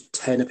 both did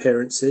 10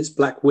 appearances.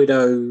 Black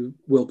Widow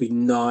will be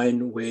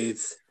 9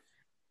 with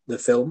the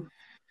film.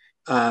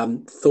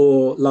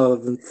 Thor: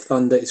 Love and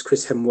Thunder is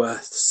Chris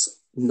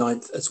Hemsworth's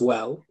 9th as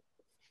well.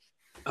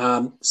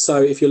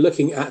 So if you're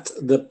looking at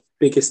the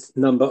biggest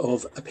number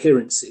of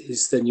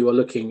appearances, then you are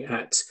looking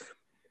at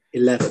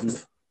 11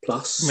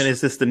 plus. I mean,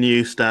 is this the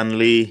new Stan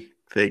Lee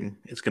thing?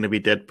 It's going to be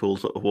Deadpool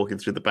sort of walking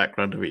through the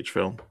background of each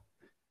film.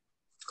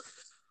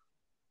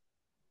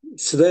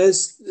 So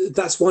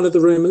that's one of the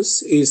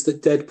rumors, is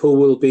that Deadpool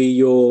will be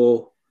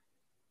your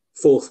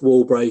fourth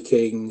wall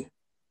breaking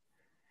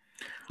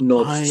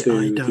nod to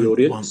I the don't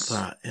audience. want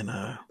that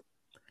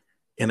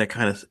in a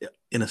kind of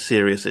in a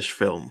serious-ish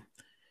film.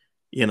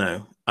 You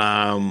know,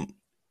 the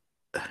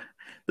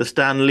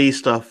Stan Lee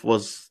stuff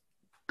was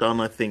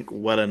done, I think,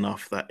 well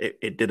enough that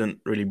it didn't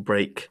really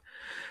break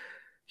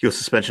your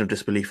suspension of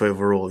disbelief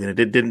overall. You know,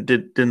 it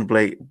didn't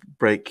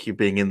break you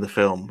being in the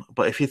film.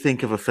 But if you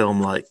think of a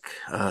film like,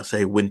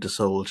 say, Winter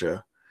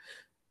Soldier,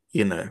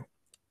 you know,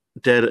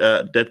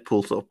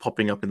 Deadpool sort of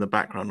popping up in the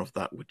background of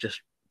that would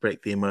just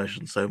break the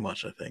immersion so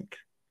much, I think,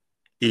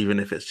 even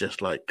if it's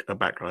just like a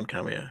background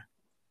cameo.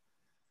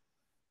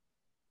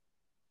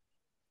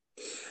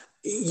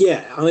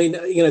 Yeah, I mean,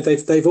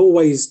 they've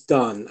always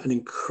done an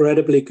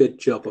incredibly good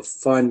job of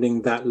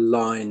finding that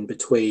line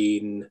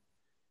between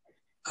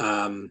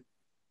um,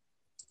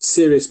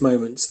 serious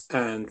moments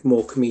and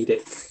more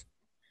comedic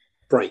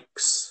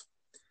breaks.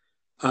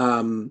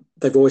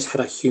 They've always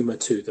had a humour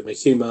to them, a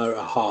humour,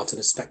 a heart, and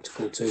a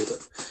spectacle to them.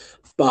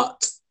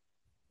 But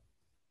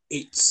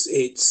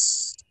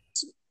it's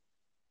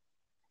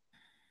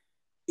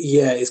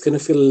yeah, it's going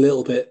to feel a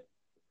little bit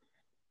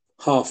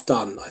half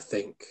done. I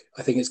think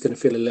it's going to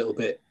feel a little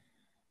bit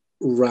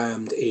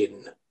rammed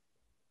in.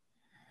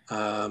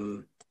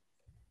 Um,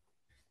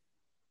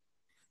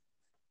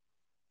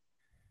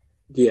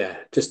 yeah,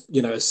 just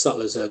as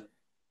subtle as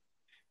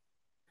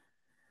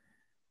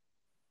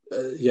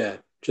yeah,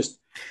 just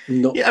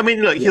not. Yeah, I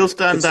mean, look, Yeah, he'll could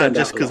stand out stand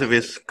just out a because of lot.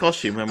 his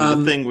costume. I mean, the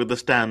Um, thing with the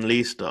Stan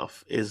Lee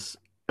stuff is,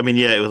 I mean,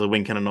 yeah, it was a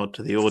wink and a nod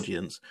to the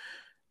audience,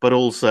 but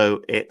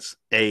also it's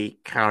a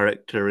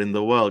character in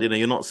the world. You know,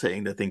 you're not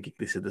sitting there thinking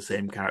this is the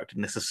same character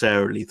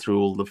necessarily through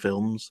all the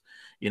films.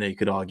 You know, you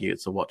could argue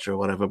it's a watcher or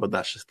whatever, but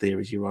that's just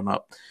theories you run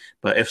up.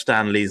 But if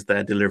Stan Lee's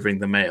there delivering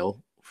the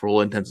mail, for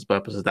all intents and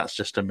purposes, that's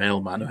just a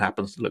mailman who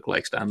happens to look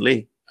like Stan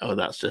Lee. Oh,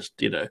 that's just,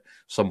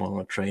 someone on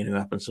a train who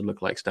happens to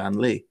look like Stan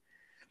Lee.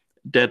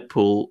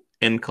 Deadpool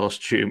in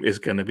costume is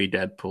going to be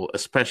Deadpool,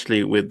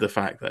 especially with the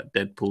fact that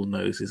Deadpool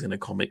knows he's in a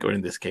comic, or in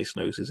this case,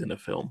 knows he's in a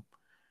film.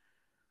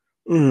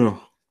 Ugh.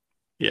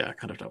 Yeah, I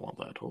kind of don't want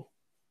that at all.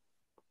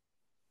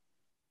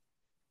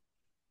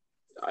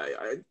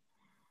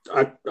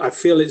 I, I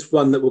feel it's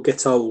one that will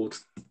get old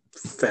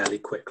fairly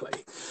quickly.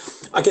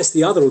 I guess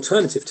the other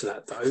alternative to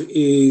that, though,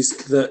 is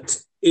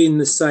that in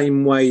the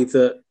same way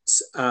that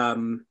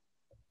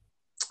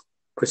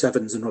Chris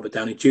Evans and Robert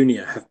Downey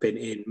Jr. have been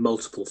in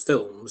multiple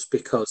films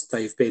because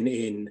they've been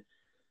in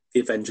the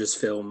Avengers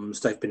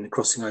films, they've been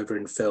crossing over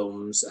in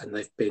films, and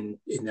they've been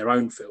in their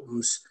own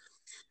films.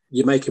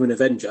 You make him an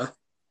Avenger,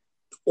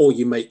 or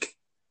you make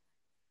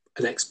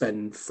an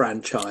X-Men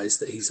franchise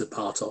that he's a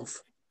part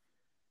of,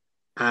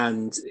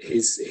 and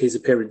his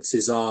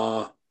appearances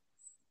are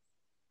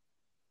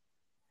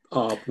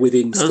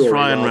within Does story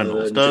Ryan rather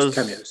Reynolds, than just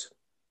does, cameos.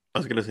 I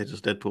was going to say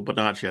just Deadpool, but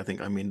no,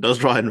 actually,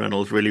 does Ryan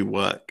Reynolds really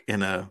work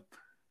in a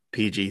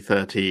PG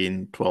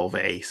 13,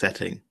 12A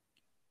setting?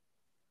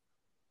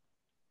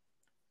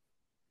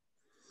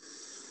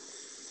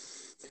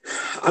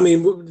 I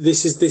mean,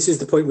 this is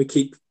the point we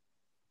keep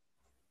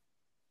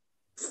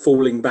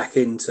falling back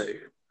into.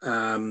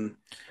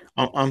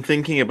 I'm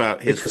thinking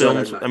about his Because I don't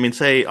films. know. I mean,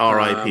 say Um,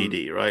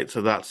 R.I.P.D., right?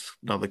 So that's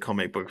another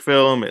comic book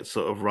film. It's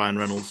sort of Ryan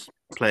Reynolds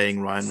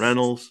playing Ryan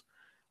Reynolds.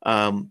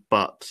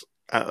 But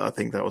I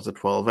think that was a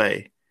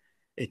 12A.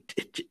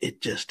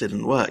 It just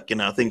didn't work. You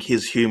know, I think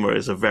his humor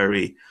is a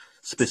very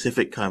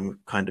specific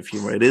kind of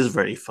humor. It is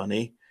very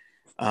funny.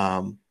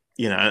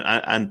 You know,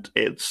 and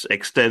it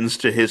extends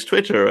to his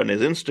Twitter and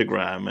his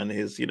Instagram and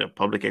his, you know,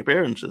 public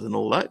appearances and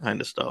all that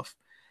kind of stuff.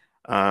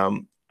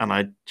 And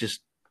I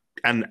just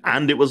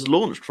and it was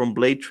launched from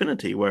Blade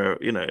Trinity, where,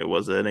 you know, it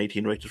was an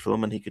 18 rated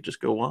film, and he could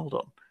just go wild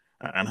on,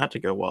 and had to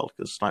go wild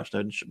because Snipes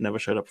never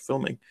showed up for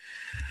filming.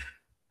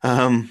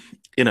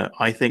 You know,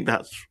 I think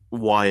that's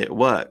why it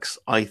works.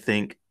 I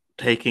think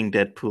taking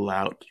Deadpool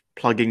out,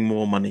 plugging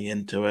more money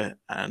into it,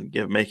 and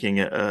making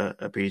it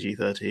a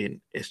PG-13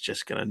 is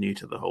just going to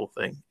neuter the whole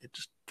thing. It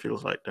just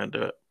feels like, don't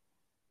do it.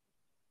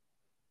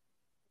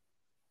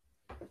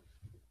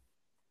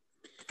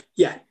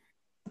 Yeah.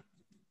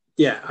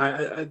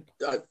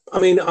 I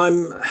mean,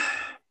 I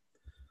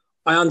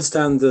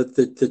understand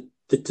the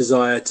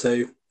desire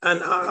to,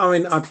 and I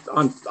mean,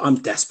 I'm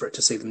desperate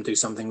to see them do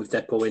something with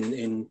Deadpool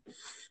in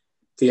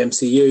the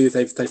MCU.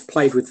 They've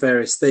played with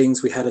various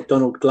things. We had a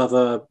Donald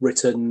Glover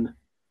written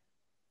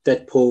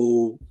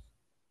Deadpool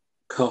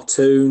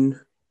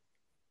cartoon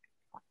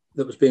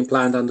that was being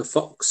planned under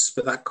Fox,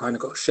 but that kind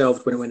of got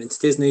shelved when it went into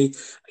Disney,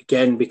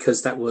 again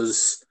because that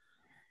was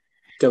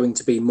going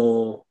to be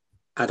more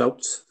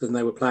adult than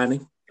they were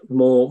planning,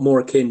 more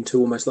akin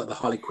to almost like the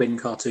Harley Quinn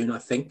cartoon, I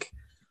think.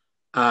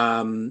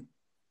 Yeah,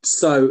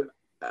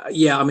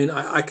 I mean,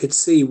 I could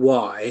see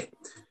why,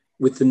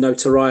 with the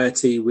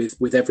notoriety,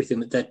 with everything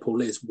that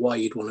Deadpool is, why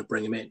you'd want to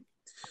bring him in.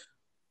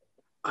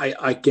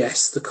 I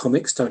guess the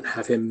comics don't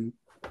have him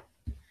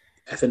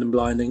effing and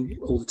blinding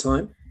all the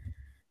time.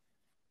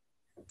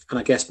 And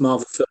I guess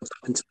Marvel films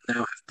up until now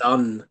have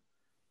done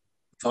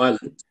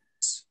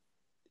violence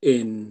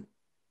in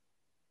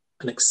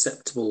an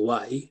acceptable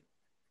way.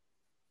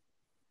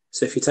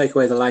 So if you take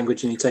away the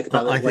language and you take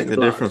about I think the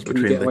difference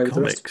between the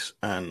comics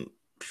and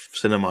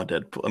cinema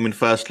Deadpool, I mean,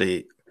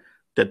 firstly,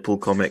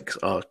 Deadpool comics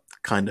are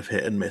kind of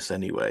hit and miss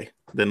anyway.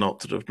 They're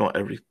not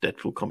every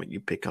Deadpool comic you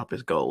pick up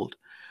is gold.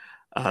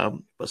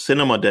 But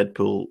cinema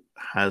Deadpool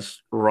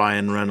has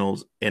Ryan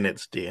Reynolds in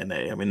its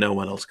DNA. I mean, no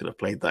one else could have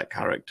played that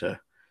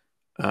character.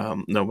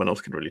 No one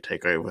else can really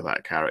take over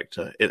that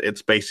character.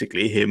 It's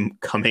basically him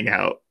coming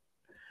out,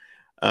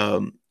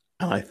 and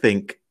I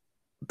think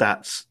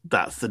that's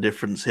the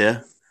difference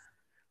here.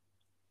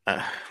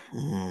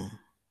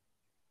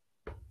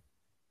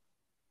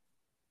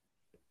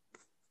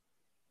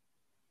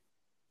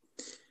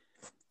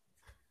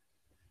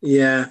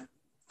 Yeah.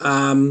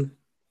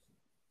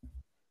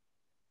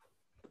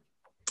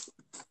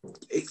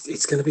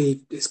 It's going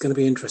to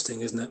be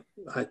interesting, isn't it?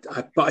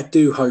 But I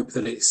do hope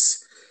that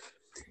it's,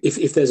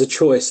 if there's a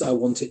choice, I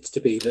want it to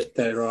be that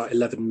there are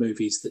 11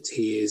 movies that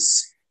he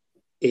is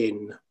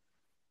in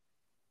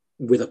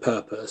with a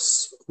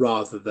purpose,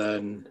 rather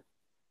than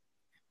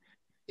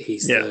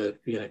he's the,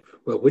 you know,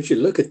 well, would you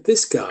look at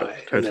this guy,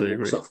 Totally and then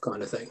walks agree. off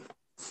kind of thing.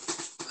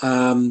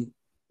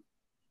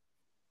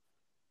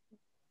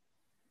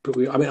 But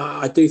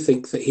I do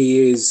think that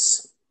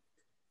he's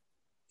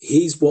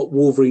what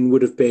Wolverine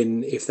would have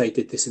been if they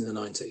did this in the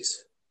 90s.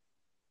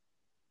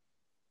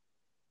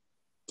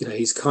 You know,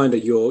 he's kind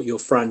of your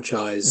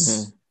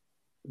franchise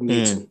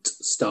mutant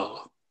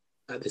star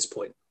at this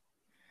point.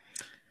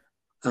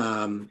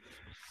 I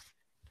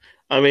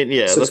mean,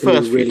 yeah, so the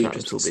first few really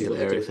times will be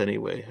hilarious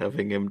anyway,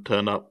 having him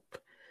turn up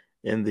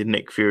in the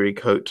Nick Fury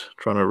coat,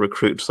 trying to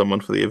recruit someone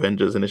for the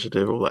Avengers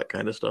Initiative, all that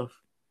kind of stuff.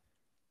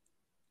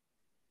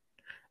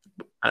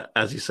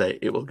 As you say,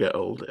 it will get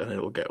old, and it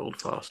will get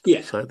old fast.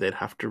 Yeah. So they'd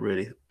have to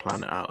really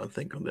plan it out and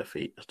think on their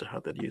feet as to how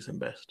they'd use him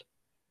best.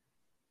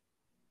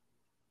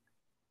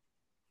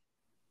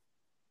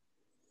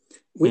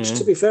 Which,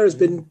 to be fair, has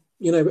been,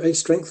 you know, a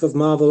strength of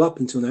Marvel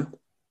up until now.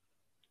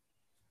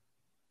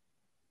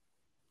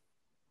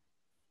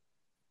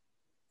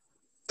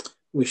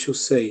 We shall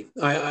see.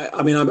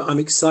 I mean, I'm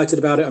excited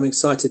about it. I'm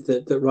excited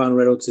that Ryan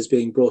Reynolds is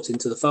being brought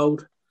into the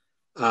fold.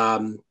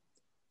 You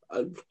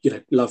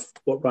know, love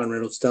what Ryan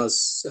Reynolds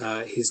does.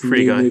 His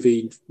new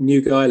movie,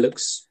 New Guy,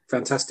 looks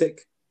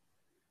fantastic.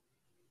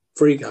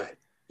 Free Guy,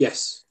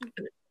 yes.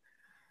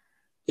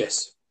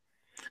 With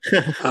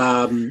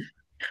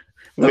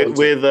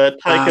Taika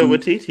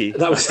Waititi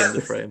back in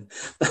the frame.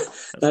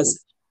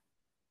 That's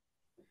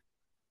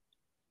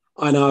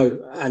I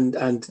know, and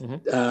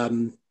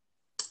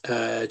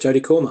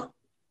Jodie Comer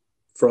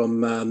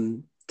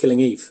from Killing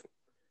Eve,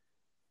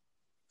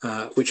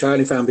 which I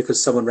only found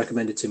because someone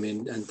recommended to me,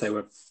 and they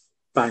were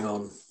bang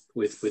on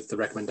with the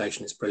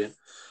recommendation. It's brilliant.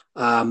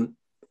 But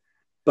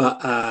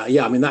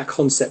yeah, I mean, that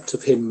concept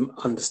of him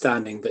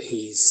understanding that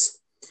he's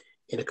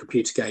in a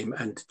computer game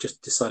and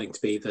just deciding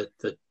to be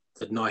the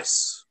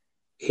nice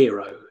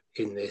hero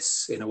in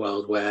this, in a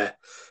world where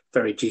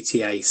very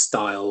GTA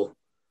style,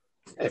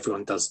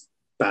 everyone does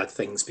bad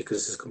things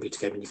because it's a computer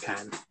game and you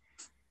can.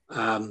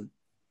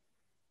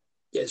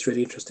 Yeah, it's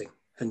really interesting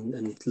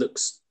and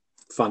looks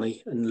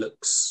funny and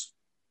looks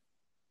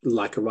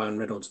like a Ryan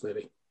Reynolds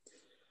movie.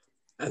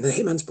 And The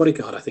Hitman's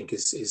Bodyguard, I think,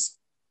 is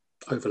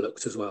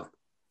overlooked as well.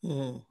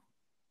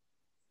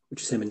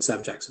 which is him and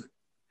Sam Jackson.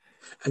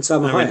 And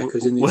Salma I mean, Hayek,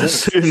 who's in the we're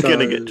Eternals. soon going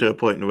to get to a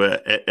point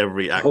where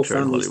every whole actor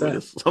in family's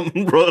Hollywood there. has some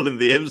role in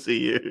the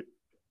MCU.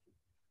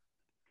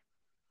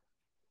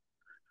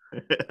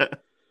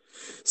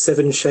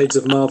 7 Shades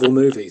of Marvel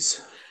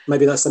movies.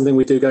 Maybe that's something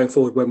we do going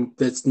forward when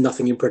there's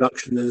nothing in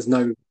production and there's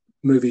no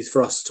movies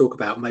for us to talk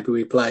about. Maybe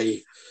we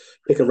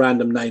pick a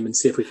random name and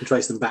see if we can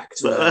trace them back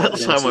to.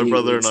 That's how my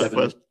brother and I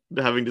 7.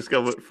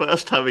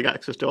 first having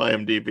access to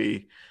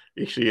IMDb.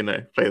 Usually,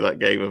 play that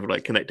game of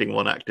like connecting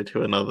one actor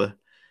to another.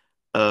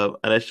 And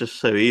it's just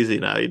so easy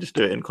now. You just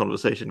do it in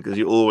conversation because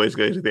you always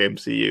go to the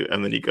MCU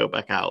and then you go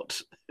back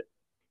out.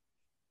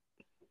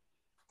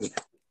 Yeah.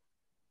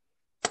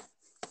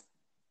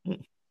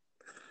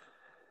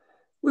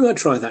 We might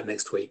try that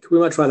next week.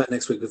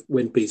 With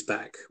when B's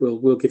back.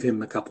 We'll give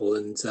him a couple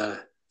and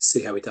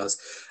see how he does.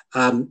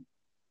 And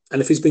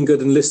if he's been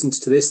good and listened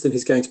to this, then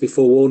he's going to be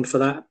forewarned for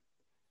that.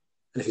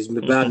 And if he's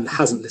been bad and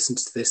hasn't listened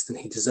to this, then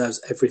he deserves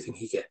everything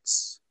he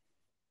gets.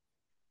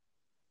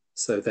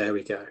 So there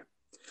we go.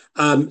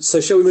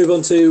 So shall we move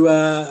on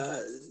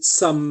to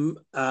some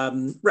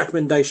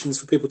recommendations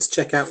for people to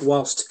check out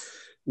whilst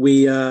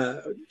we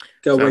go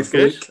away for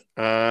a week?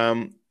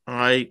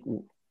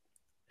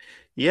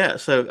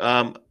 So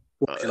a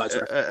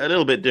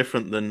little bit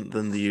different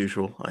than the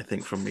usual, I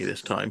think, from me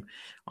this time.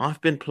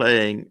 I've been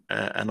playing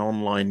an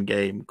online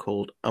game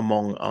called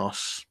Among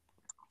Us.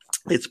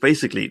 It's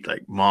basically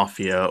like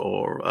Mafia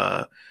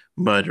or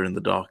Murder in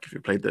the Dark, if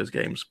you played those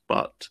games,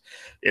 but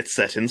it's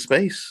set in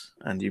space,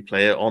 and you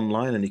play it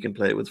online, and you can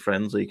play it with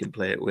friends, or you can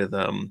play it with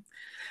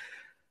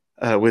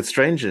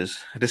strangers.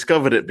 I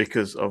discovered it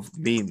because of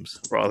memes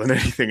rather than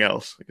anything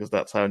else, because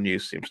that's how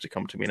news seems to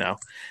come to me now.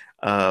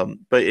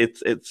 But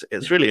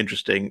it's really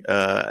interesting,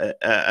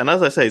 and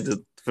as I say,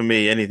 for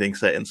me, anything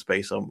set in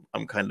space,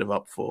 I'm kind of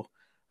up for.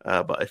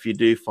 But if you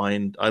do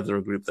find either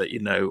a group that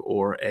you know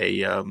or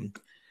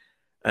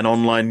an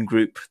online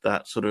group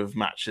that sort of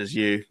matches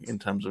you in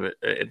terms of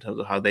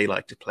how they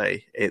like to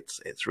play, it's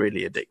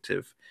really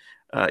addictive.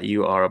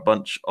 You are a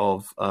bunch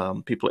of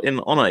people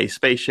on a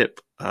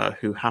spaceship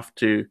who have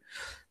to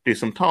do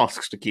some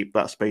tasks to keep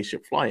that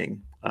spaceship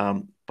flying.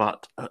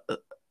 But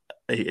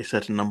a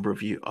certain number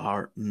of you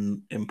are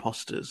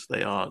imposters.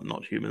 They are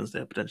not humans.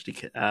 They're potentially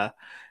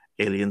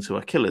aliens who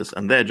are killers.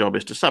 And their job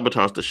is to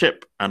sabotage the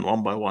ship and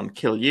one by one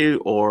kill you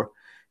or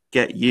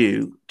get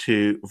you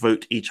to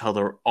vote each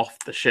other off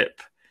the ship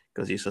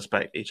because you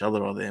suspect each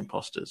other are the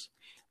imposters.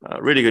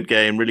 Really good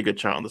game, really good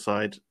chat on the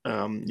side.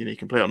 You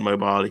can play it on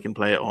mobile, you can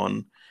play it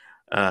on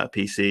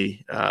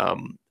PC.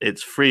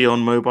 It's free on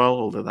mobile,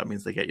 although that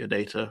means they get your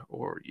data,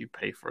 or you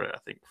pay for it. I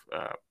think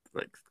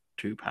like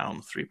 £2,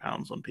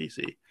 £3 on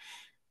PC.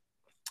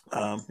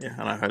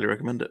 And I highly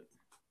recommend it.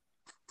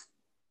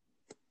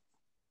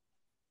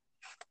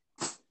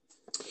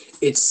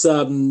 It's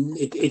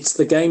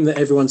the game that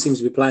everyone seems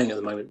to be playing at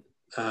the moment.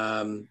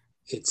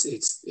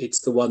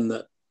 It's the one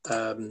that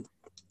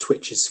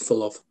Twitch is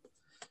full of,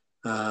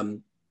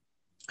 and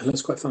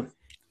that's quite fun.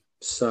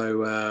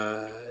 So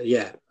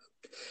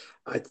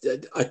I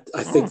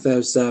think there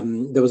was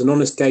an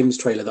Honest Games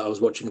trailer that I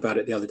was watching about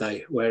it the other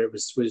day, where it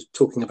was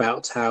talking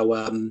about how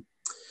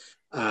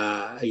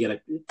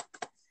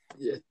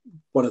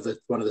one of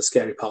the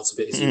scary parts of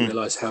it is you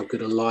realise how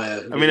good a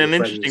liar. I mean, an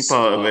interesting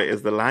part of it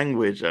is the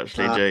language,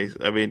 actually, Jay.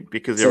 I mean,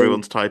 because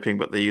everyone's typing,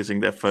 but they're using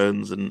their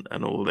phones and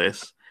all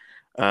this.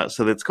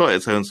 So it's got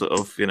its own sort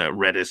of,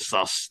 red is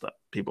sus that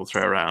people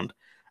throw around.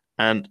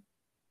 And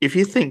if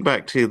you think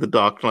back to The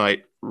Dark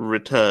Knight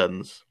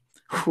Returns,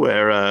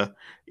 where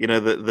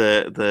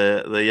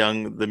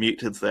the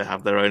mutants there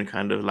have their own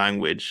kind of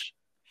language,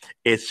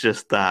 it's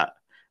just that.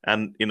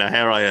 And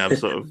here I am,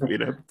 sort of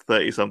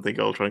 30-something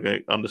old, trying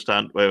to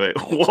understand. Wait,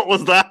 what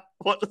was that?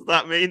 What does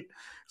that mean?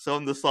 So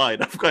on the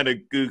side, I'm kind of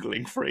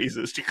googling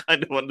phrases to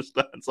kind of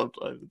understand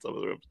sometimes in some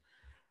of the rooms.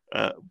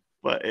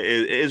 But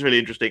it is really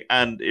interesting.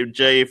 And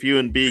Jay, if you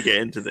and B get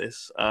into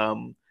this,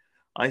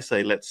 I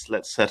say let's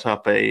set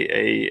up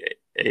a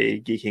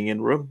Geeking In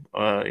room.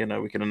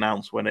 We can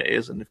announce when it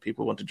is, and if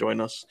people want to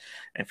join us,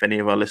 if any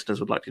of our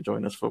listeners would like to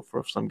join us for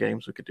some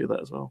games, we could do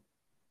that as well.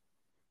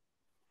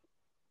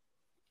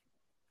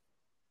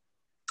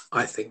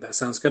 I think that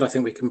sounds good. I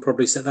think we can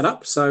probably set that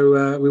up.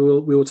 So we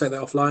will take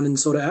that offline and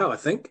sort it out, I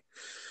think.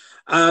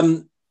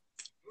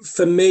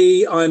 For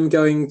me, I'm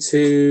going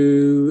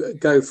to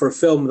go for a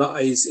film that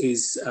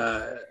is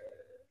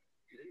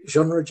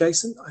genre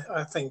adjacent.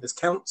 I think this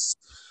counts.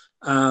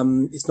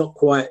 It's not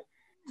quite,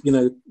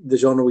 the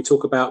genre we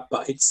talk about,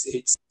 but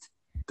it's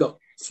got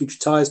huge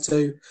ties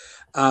to.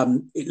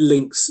 It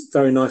links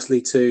very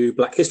nicely to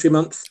Black History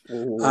Month,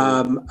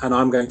 and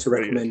I'm going to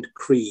recommend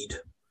Creed.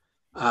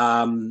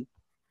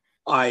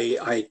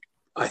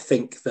 I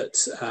think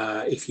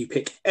that if you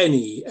pick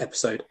any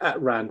episode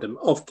at random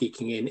of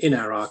Geeking In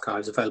our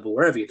archives, available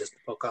wherever you listen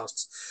to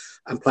podcasts,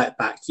 and play it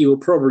back, you will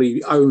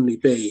probably only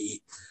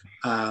be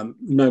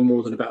no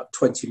more than about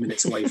 20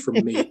 minutes away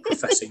from me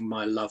professing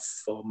my love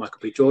for Michael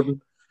B.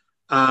 Jordan.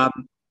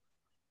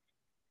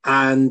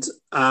 And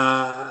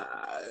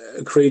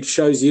Creed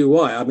shows you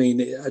why. I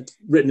mean,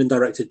 written and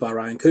directed by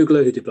Ryan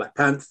Coogler, who did Black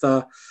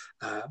Panther,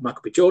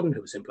 Michael B. Jordan,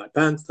 who was in Black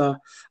Panther,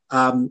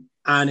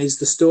 and is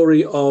the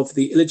story of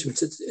the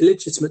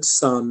illegitimate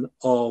son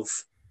of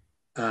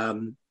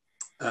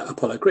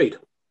Apollo Creed,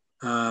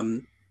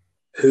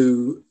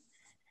 who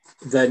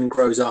then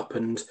grows up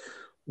and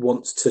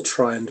wants to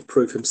try and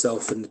prove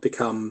himself and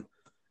become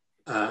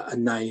a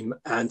name.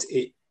 And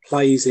it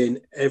plays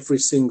in every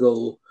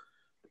single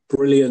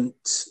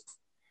brilliant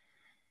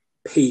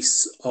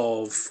piece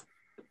of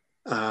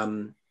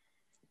the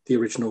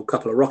original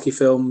couple of Rocky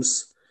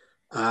films,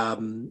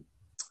 and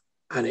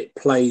it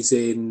plays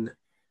in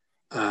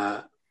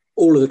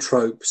all of the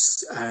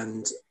tropes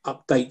and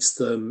updates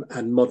them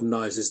and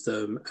modernizes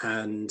them,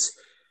 and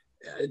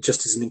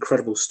just is an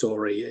incredible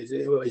story.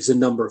 It's a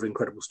number of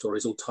incredible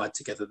stories all tied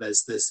together.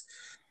 There's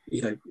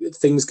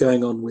things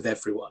going on with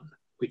everyone,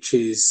 which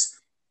is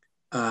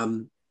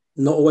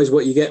not always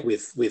what you get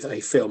with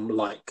a film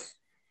like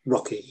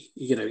Rocky.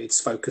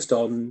 It's focused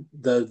on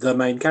the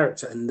main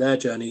character and their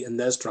journey and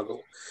their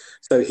struggle.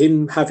 So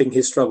him having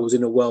his struggles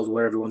in a world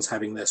where everyone's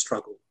having their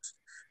struggles,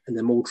 and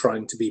them all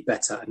trying to be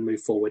better and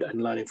move forward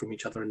and learning from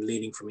each other and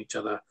leaning from each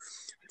other,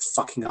 and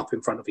fucking up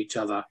in front of each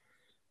other,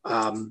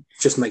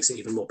 just makes it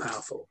even more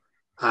powerful.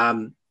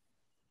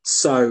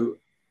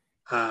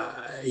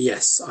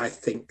 Yes, I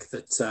think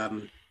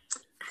that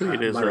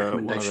Creed is my one of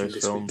recommendation those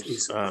this films week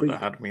is that Creed.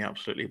 had me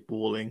absolutely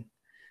bawling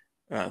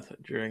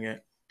during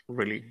it.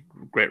 Really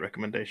great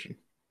recommendation.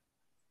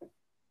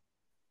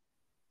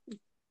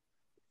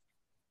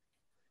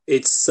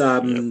 It's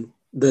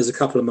there's a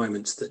couple of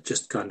moments that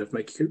just kind of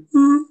make you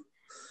go,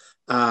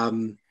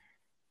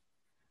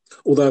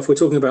 although if we're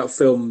talking about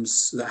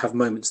films that have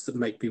moments that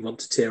make me want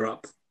to tear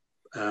up,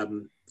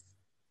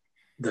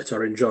 that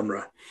are in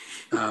genre,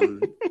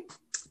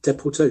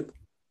 Deadpool 2.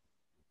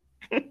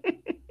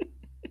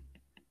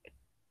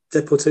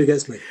 Deadpool 2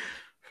 gets me.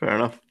 Fair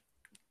enough.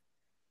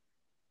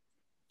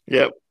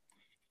 Yep.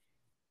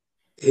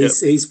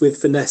 He's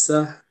with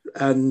Vanessa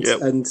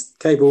and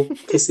Cable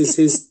kisses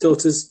his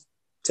daughter's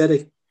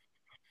teddy.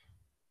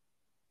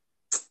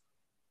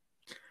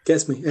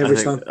 Gets me every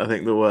time. I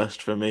think the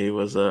worst for me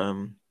was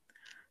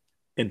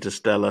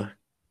Interstellar,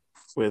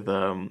 with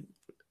him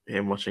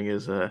watching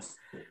his. I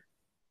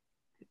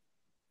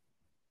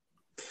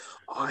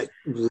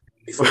really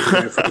thought you were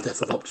going for the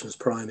death of Optimus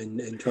Prime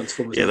in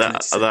Transformers. Yeah,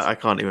 that I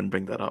can't even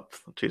bring that up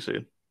too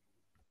soon.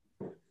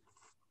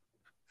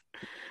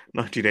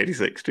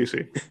 1986, too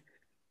soon.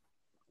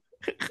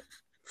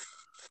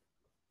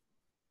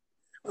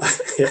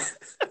 Yeah.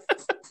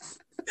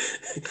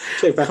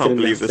 Can't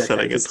believe they're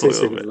selling a toy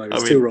of it. I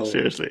mean,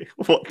 seriously,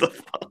 what the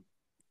fuck?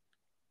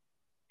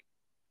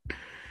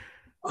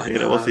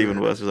 What's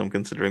even worse is I'm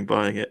considering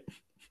buying it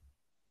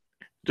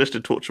just to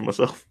torture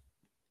myself.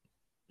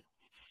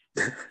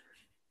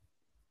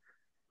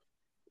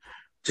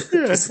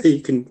 Just so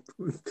you can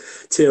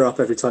tear up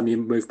every time you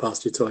move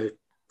past your toy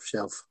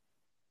shelf.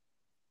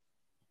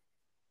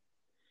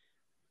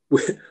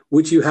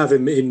 Would you have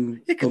him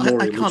in memoriam?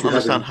 I can't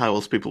understand how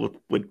else people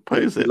would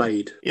pose it.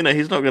 Blade.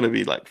 He's not going to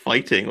be like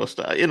fighting or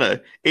stuff.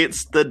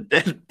 It's the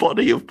dead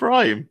body of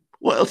Prime.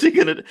 What else are you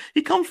going to do?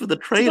 He comes with the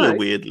trailer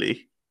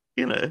weirdly.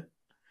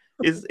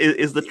 Is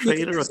the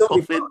trailer a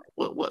coffin?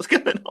 What's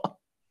going on?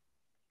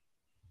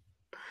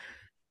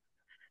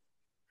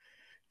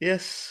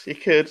 Yes, he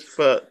could,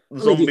 but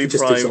Zombie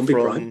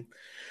Prime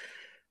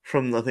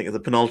from I think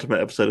the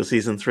penultimate episode of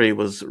season 3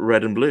 was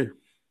red and blue.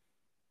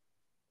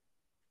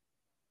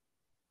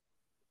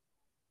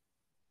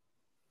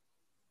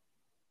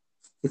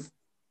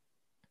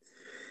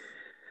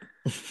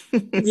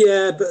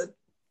 Yeah, but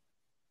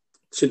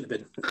shouldn't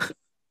have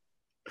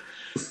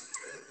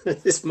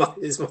been. Is my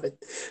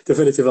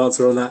definitive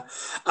answer on that.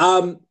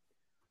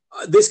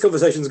 This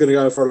conversation is going to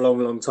go for a long,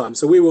 long time,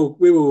 so we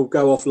will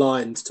go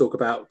offline to talk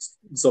about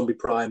Zombie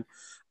Prime,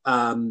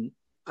 and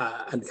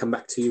come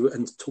back to you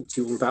and talk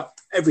to you all about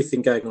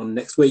everything going on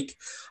next week.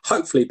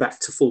 Hopefully, back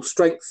to full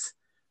strength.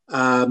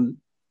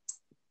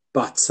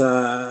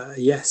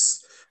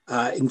 Yes,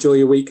 enjoy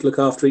your week. Look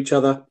after each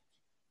other.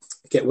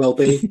 Get well,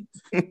 be.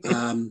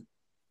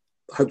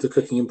 Hope the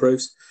cooking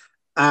improves,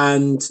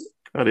 and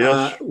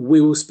we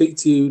will speak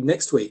to you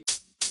next week.